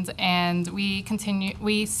Island, and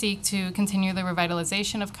we seek to continue the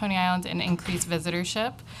revitalization of Coney Island and increase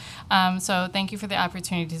visitorship. So thank you for the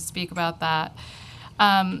opportunity to speak about that.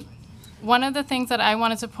 One of the things that I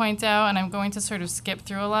wanted to point out, and I'm going to sort of skip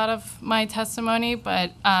through a lot of my testimony,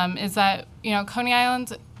 but is that, you know, Coney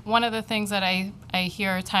Island, one of the things that I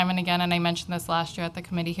hear time and again, and I mentioned this last year at the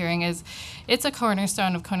committee hearing, is it's a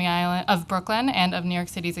cornerstone of Coney Island, of Brooklyn, and of New York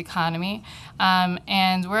City's economy.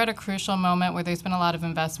 And we're at a crucial moment where there's been a lot of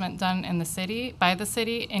investment done in the city, by the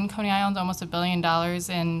city in Coney Island, almost $1 billion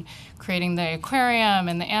in creating the aquarium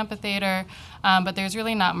and the amphitheater, but there's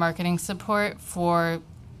really not marketing support for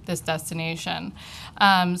this destination.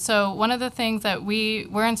 So one of the things that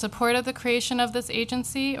we're in support of the creation of this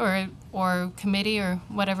agency or committee or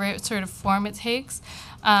whatever sort of form it takes.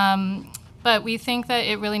 But we think that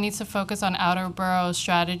it really needs to focus on outer borough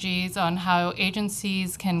strategies, on how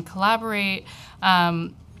agencies can collaborate.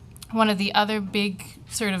 One of the other big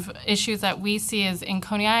sort of issues that we see is in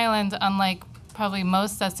Coney Island, unlike probably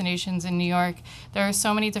most destinations in New York, there are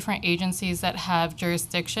so many different agencies that have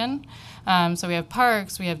jurisdiction. So we have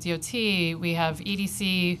parks, we have DOT, we have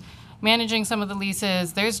EDC managing some of the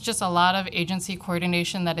leases. There's just a lot of agency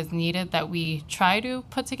coordination that is needed that we try to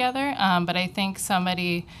put together. But I think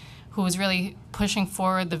somebody who is really pushing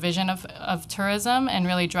forward the vision of tourism and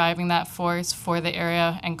really driving that force for the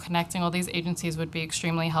area and connecting all these agencies would be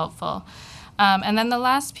extremely helpful. And then the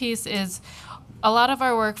last piece is a lot of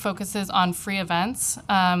our work focuses on free events.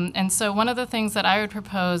 And so one of the things that I would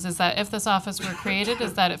propose is that if this office were created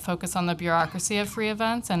is that it focus on the bureaucracy of free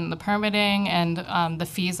events and the permitting and the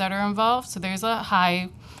fees that are involved. So there's a high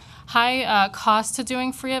cost to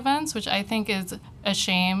doing free events, which I think is a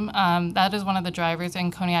shame. That is one of the drivers in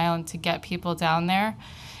Coney Island to get people down there.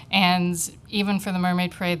 And even for the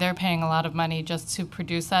Mermaid Parade, they're paying a lot of money just to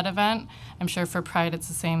produce that event. I'm sure for Pride it's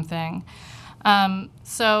the same thing.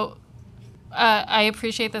 I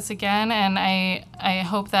appreciate this again, and I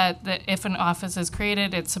hope that if an office is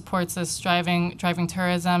created, it supports this driving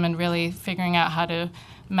tourism and really figuring out how to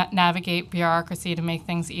navigate bureaucracy to make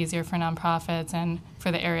things easier for nonprofits and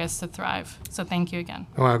for the areas to thrive. So thank you again.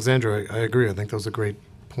 Oh, Alexandra, I agree. I think those are great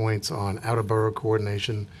points on out-of-borough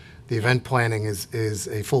coordination. The event planning is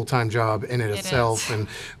a full-time job in itself. And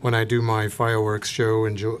when I do my fireworks show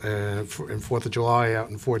in 4th of July out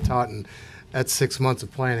in Fort Totten, that's 6 months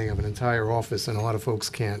of planning of an entire office, and a lot of folks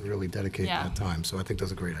can't really dedicate that time. So I think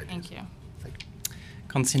those are great ideas. Thank you.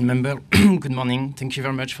 Council member, good morning. Thank you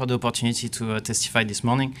very much for the opportunity to testify this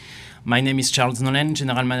morning. My name is Charles Nolan,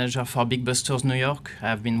 General Manager for Big Busters New York. I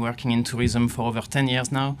have been working in tourism for over 10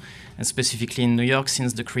 years now, and specifically in New York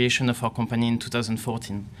since the creation of our company in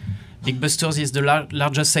 2014. Big Busters is the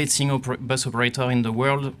largest sightseeing bus operator in the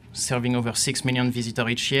world, serving over 6 million visitors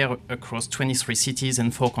each year across 23 cities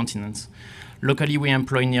and 4 continents. Locally, we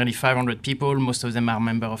employ nearly 500 people. Most of them are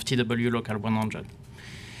members of TW Local 100.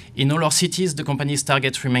 In all our cities, the company's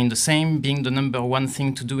targets remain the same, being the #1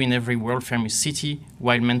 thing to do in every world-famous city,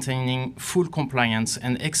 while maintaining full compliance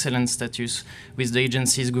and excellent status with the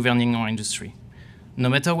agencies governing our industry. No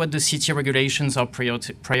matter what the city regulations or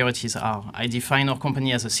priorities are, I define our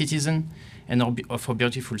company as a citizen and of a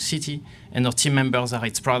beautiful city, and our team members are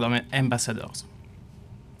its proud ambassadors.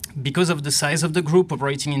 Because of the size of the group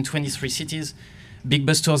operating in 23 cities, Big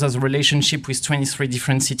Busters has a relationship with 23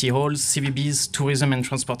 different city halls, CVBs, tourism and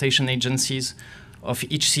transportation agencies of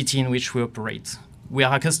each city in which we operate. We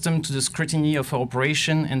are accustomed to the scrutiny of our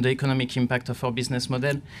operation and the economic impact of our business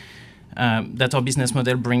model that our business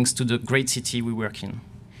model brings to the great city we work in.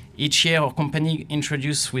 Each year, our company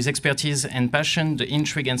introduces with expertise and passion the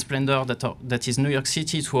intrigue and splendor that is New York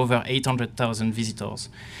City to over 800,000 visitors.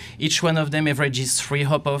 Each one of them averages 3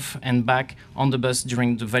 hop-off and back on the bus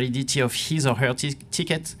during the validity of his or her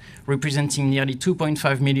ticket, representing nearly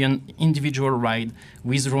 2.5 million individual rides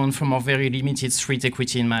withdrawn from our very limited street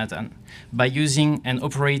equity in Manhattan, by using and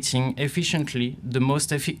operating efficiently the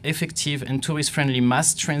most effective and tourist-friendly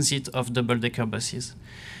mass transit of double-decker buses.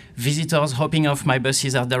 Visitors hopping off my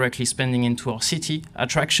buses are directly spending into our city,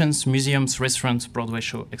 attractions, museums, restaurants, Broadway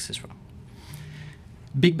show, etc.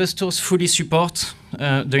 Big Busters fully support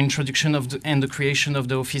the introduction of and the creation of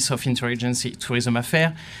the Office of Interagency Tourism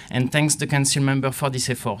Affairs, and thanks the Council member for this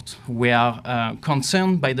effort. We are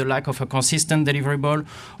concerned by the lack of a consistent deliverable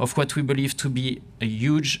of what we believe to be a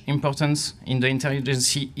huge importance in the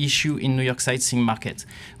interagency issue in New York sightseeing market,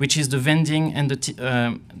 which is the vending and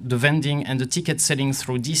the ticket selling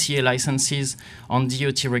through DCA licenses on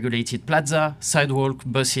DOT-regulated plaza, sidewalk,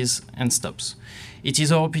 buses, and stops. It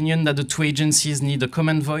is our opinion that the two agencies need a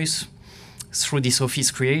common voice through this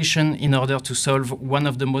office creation in order to solve one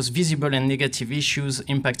of the most visible and negative issues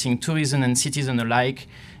impacting tourism and citizens alike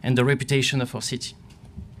and the reputation of our city.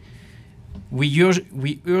 We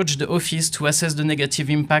urge the office to assess the negative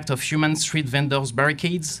impact of human street vendors'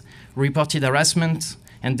 barricades, reported harassment,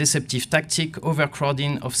 and deceptive tactic,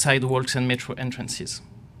 overcrowding of sidewalks and metro entrances.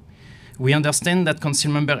 We understand that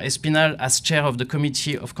Councilmember Espinal, as chair of the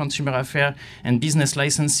Committee of Consumer Affairs and Business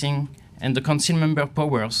Licensing, and the Councilmember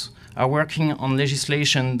Powers are working on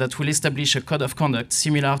legislation that will establish a code of conduct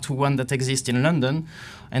similar to one that exists in London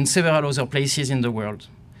and several other places in the world.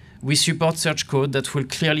 We support such code that will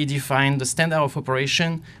clearly define the standard of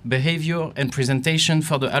operation, behavior, and presentation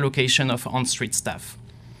for the allocation of on-street staff.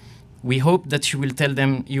 We hope that you will tell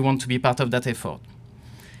them you want to be part of that effort.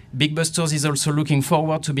 Big Busters is also looking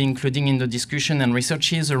forward to be including in the discussion and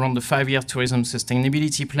researches around the 5-year tourism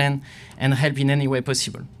sustainability plan and help in any way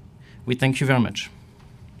possible. We thank you very much.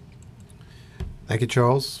 Thank you,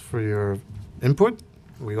 Charles, for your input.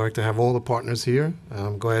 We like to have all the partners here.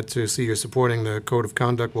 I'm glad to see you're supporting the Code of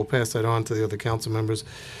Conduct. We'll pass that on to the other council members.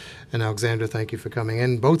 And Alexander, thank you for coming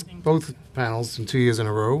in. Both panels in 2 years in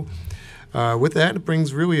a row. With that, it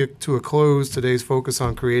brings really to a close today's focus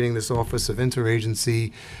on creating this Office of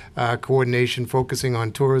Interagency Coordination, focusing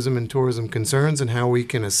on tourism and tourism concerns and how we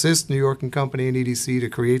can assist New York & Company and EDC to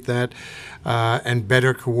create that and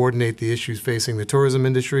better coordinate the issues facing the tourism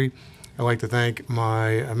industry. I'd like to thank my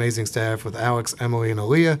amazing staff with Alex, Emily, and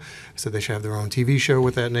Aaliyah. I said they should have their own TV show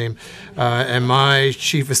with that name. And my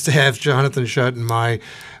chief of staff, Jonathan Shutt, and my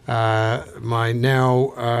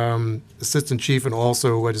now assistant chief and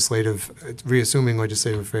also reassuming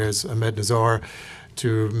legislative affairs, Ahmed Nazar,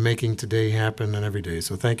 to making today happen and every day.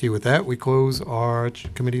 So thank you. With that, we close our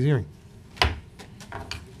committee's hearing.